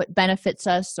is how it benefits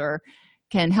us or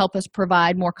can help us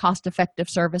provide more cost-effective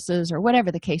services or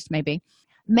whatever the case may be,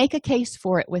 make a case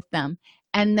for it with them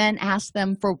and then ask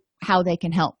them for how they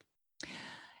can help.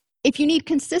 If you need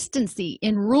consistency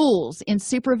in rules, in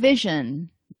supervision,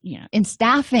 in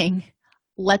staffing,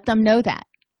 let them know that.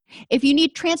 If you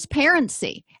need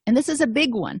transparency, and this is a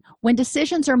big one, when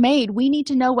decisions are made, we need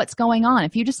to know what's going on.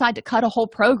 If you decide to cut a whole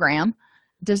program,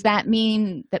 does that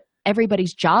mean that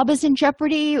everybody's job is in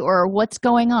jeopardy or what's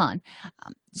going on?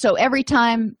 So every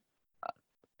time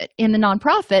in the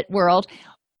nonprofit world,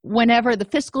 whenever the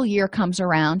fiscal year comes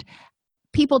around,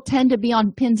 people tend to be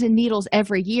on pins and needles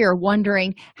every year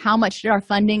wondering how much did our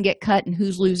funding get cut and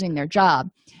who's losing their job.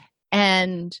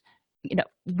 And,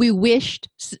 we wished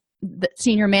that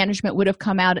senior management would have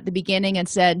come out at the beginning and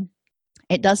said,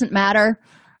 it doesn't matter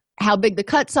how big the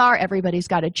cuts are, everybody's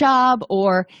got a job,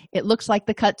 or it looks like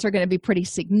the cuts are going to be pretty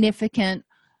significant,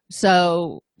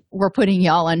 so we're putting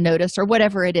y'all on notice, or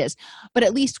whatever it is. But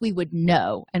at least we would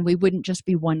know, and we wouldn't just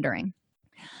be wondering.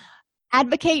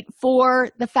 Advocate for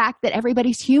the fact that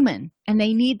everybody's human, and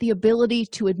they need the ability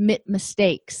to admit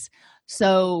mistakes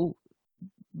so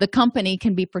the company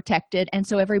can be protected, and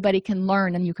so everybody can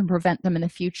learn and you can prevent them in the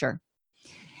future.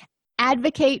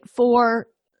 Advocate for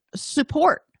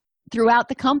support throughout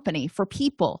the company for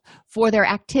people, for their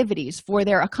activities, for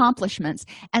their accomplishments,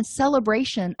 and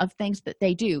celebration of things that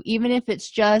they do, even if it's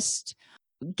just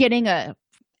getting a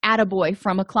attaboy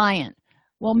from a client.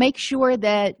 Well, make sure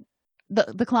that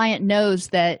the client knows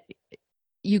that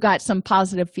you got some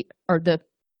positive, or the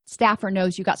staffer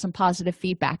knows you got some positive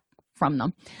feedback from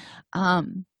them.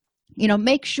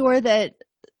 Make sure that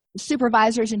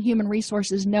supervisors and human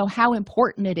resources know how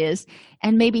important it is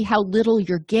and maybe how little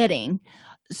you're getting,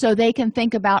 so they can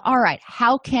think about, all right,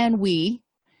 how can we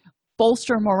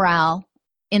bolster morale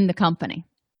in the company?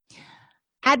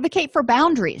 Advocate for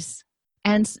boundaries.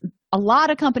 And a lot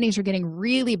of companies are getting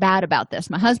really bad about this.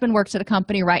 My husband works at a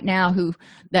company right now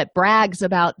that brags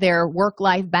about their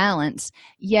work-life balance,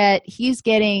 yet he's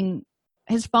getting,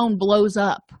 his phone blows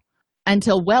up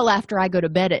until well after I go to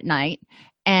bed at night,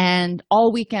 and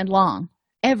all weekend long,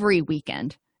 every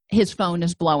weekend, his phone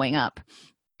is blowing up.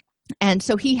 And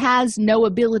so he has no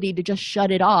ability to just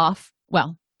shut it off.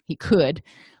 Well, he could,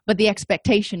 but the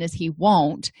expectation is he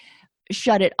won't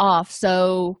shut it off.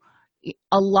 So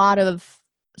a lot of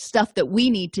stuff that we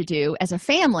need to do as a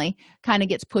family kind of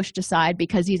gets pushed aside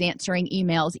because he's answering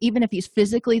emails. Even if he's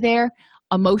physically there,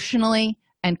 emotionally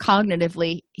and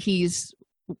cognitively, he's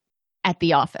at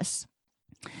the office.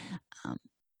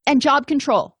 And job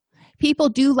control. People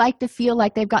do like to feel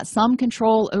like they've got some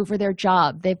control over their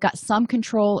job. They've got some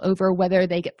control over whether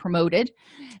they get promoted.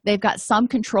 They've got some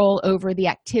control over the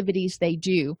activities they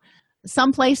do.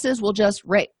 Some places will just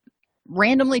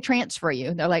randomly transfer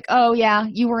you. They're like, oh, yeah,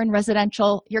 you were in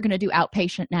residential. You're going to do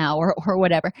outpatient now or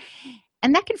whatever.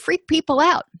 And that can freak people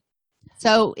out.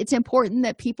 So it's important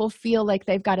that people feel like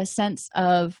they've got a sense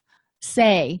of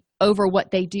say over what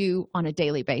they do on a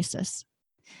daily basis.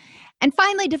 And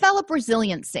finally, develop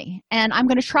resiliency. And I'm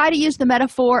going to try to use the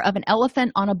metaphor of an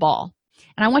elephant on a ball.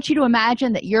 And I want you to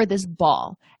imagine that you're this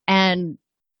ball and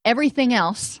everything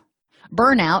else,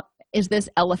 burnout, is this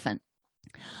elephant.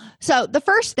 So the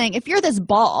first thing, if you're this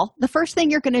ball, the first thing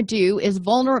you're going to do is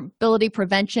vulnerability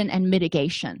prevention and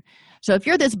mitigation. So if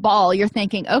you're this ball, you're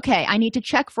thinking, okay, I need to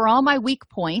check for all my weak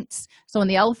points. So when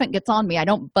the elephant gets on me, I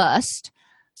don't bust.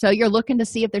 So you're looking to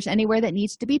see if there's anywhere that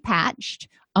needs to be patched,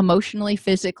 emotionally,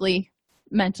 physically,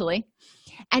 mentally.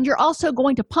 And you're also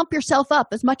going to pump yourself up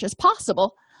as much as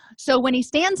possible. So when he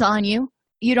stands on you,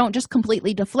 you don't just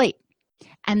completely deflate.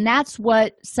 And that's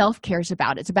what self-care is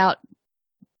about. It's about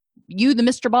you, the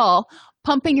Mr. Ball,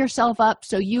 pumping yourself up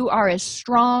so you are as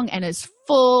strong and as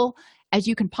full as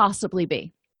you can possibly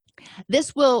be.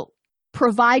 This will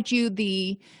provide you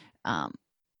the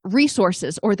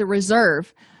resources or the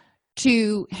reserve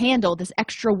to handle this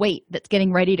extra weight that's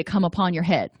getting ready to come upon your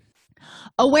head.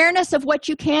 Awareness of what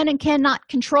you can and cannot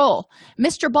control.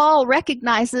 Mr. Ball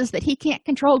recognizes that he can't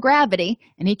control gravity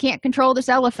and he can't control this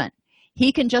elephant.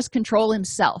 He can just control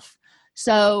himself.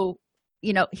 So,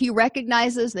 he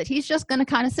recognizes that he's just going to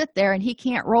kind of sit there and he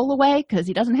can't roll away because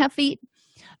he doesn't have feet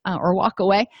or walk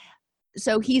away.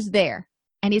 So he's there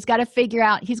and he's got to figure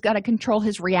out, he's got to control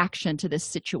his reaction to this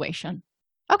situation.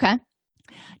 Okay.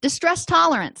 Distress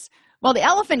tolerance. Well, the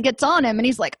elephant gets on him and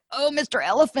he's like, oh, Mr.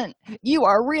 Elephant, you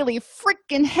are really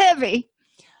freaking heavy.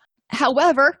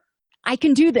 However, I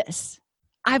can do this.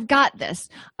 I've got this.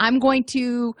 I'm going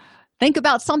to think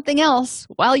about something else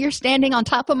while you're standing on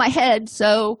top of my head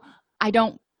so I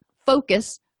don't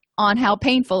focus on how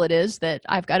painful it is that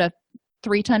I've got a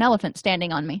 3-ton elephant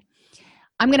standing on me.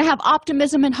 I'm going to have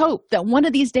optimism and hope that one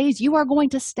of these days you are going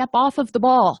to step off of the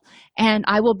ball and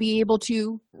I will be able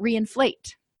to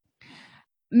reinflate.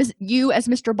 You as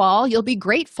Mr. Ball, you'll be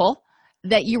grateful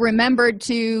that you remembered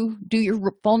to do your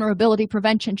vulnerability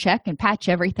prevention check and patch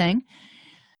everything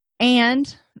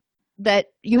and that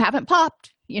you haven't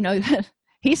popped.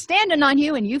 He's standing on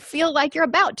you and you feel like you're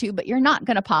about to, but you're not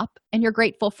going to pop, and you're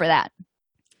grateful for that.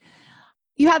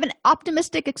 You have an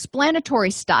optimistic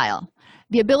explanatory style,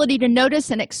 the ability to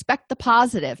notice and expect the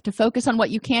positive, to focus on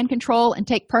what you can control and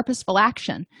take purposeful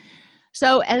action.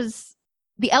 So as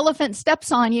the elephant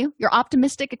steps on you, your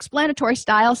optimistic explanatory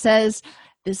style says,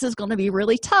 this is going to be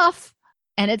really tough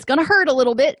and it's going to hurt a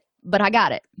little bit, but I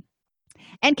got it.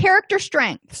 And character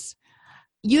strengths.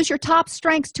 Use your top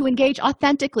strengths to engage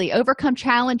authentically, overcome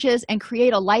challenges, and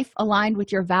create a life aligned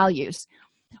with your values.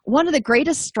 One of the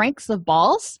greatest strengths of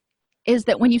balls is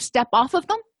that when you step off of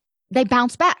them, they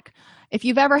bounce back. If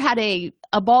you've ever had a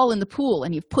ball in the pool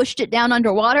and you've pushed it down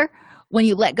underwater, when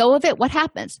you let go of it, what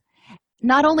happens?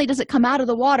 Not only does it come out of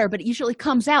the water, but it usually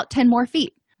comes out 10 more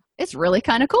feet. It's really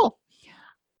kind of cool.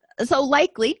 So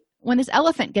likely, when this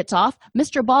elephant gets off,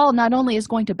 Mr. Ball not only is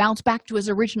going to bounce back to his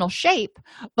original shape,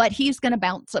 but he's going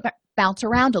to bounce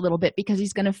around a little bit because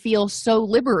he's going to feel so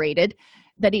liberated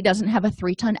that he doesn't have a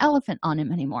 3-ton elephant on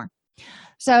him anymore.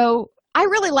 So I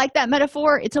really like that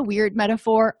metaphor. It's a weird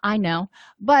metaphor, I know,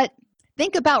 but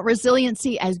think about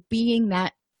resiliency as being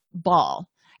that ball,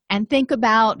 and think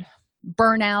about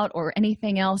burnout or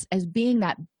anything else as being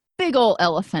that big old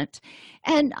elephant.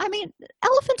 And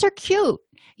elephants are cute.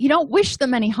 You don't wish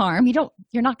them any harm.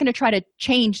 You're not going to try to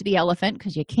change the elephant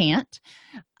because you can't.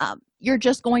 You're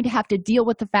just going to have to deal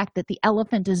with the fact that the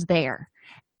elephant is there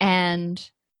and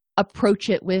approach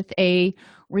it with a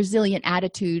resilient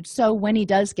attitude. So when he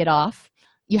does get off,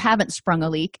 you haven't sprung a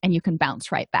leak and you can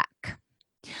bounce right back.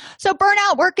 So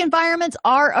burnout work environments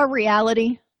are a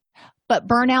reality, but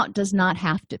burnout does not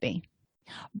have to be.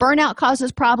 Burnout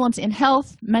causes problems in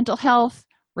health, mental health,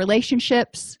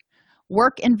 relationships.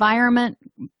 Work environment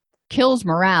kills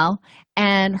morale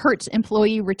and hurts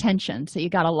employee retention. So you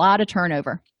got a lot of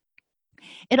turnover.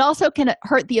 It also can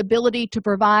hurt the ability to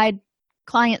provide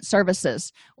client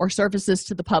services or services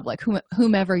to the public,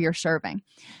 whomever you're serving.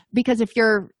 Because if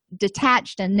you're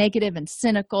detached and negative and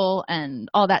cynical and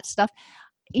all that stuff,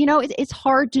 it's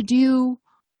hard to do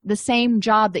the same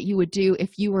job that you would do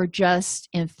if you were just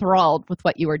enthralled with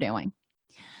what you were doing.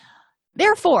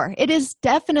 Therefore, it is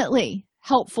definitely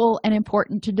helpful and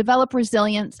important to develop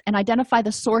resilience and identify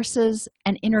the sources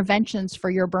and interventions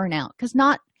for your burnout, because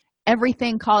not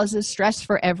Everything causes stress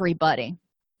for everybody.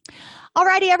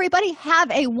 Alrighty, everybody,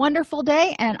 have a wonderful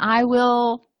day, and I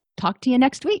will talk to you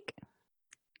next week.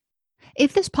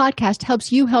 If this podcast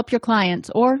helps you help your clients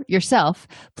or yourself,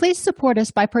 please support us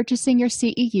by purchasing your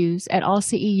CEUs at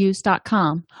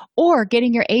allceus.com or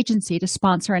getting your agency to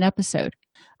sponsor an episode.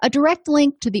 A direct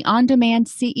link to the on-demand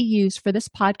CEUs for this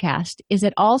podcast is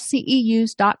at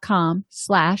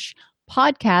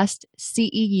allceus.com/podcast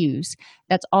CEUs.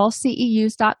 That's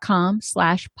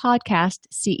allceus.com/podcast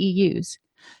CEUs.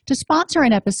 To sponsor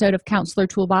an episode of Counselor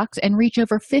Toolbox and reach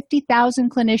over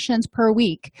 50,000 clinicians per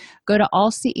week, go to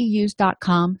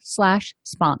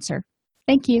allceus.com/sponsor.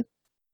 Thank you.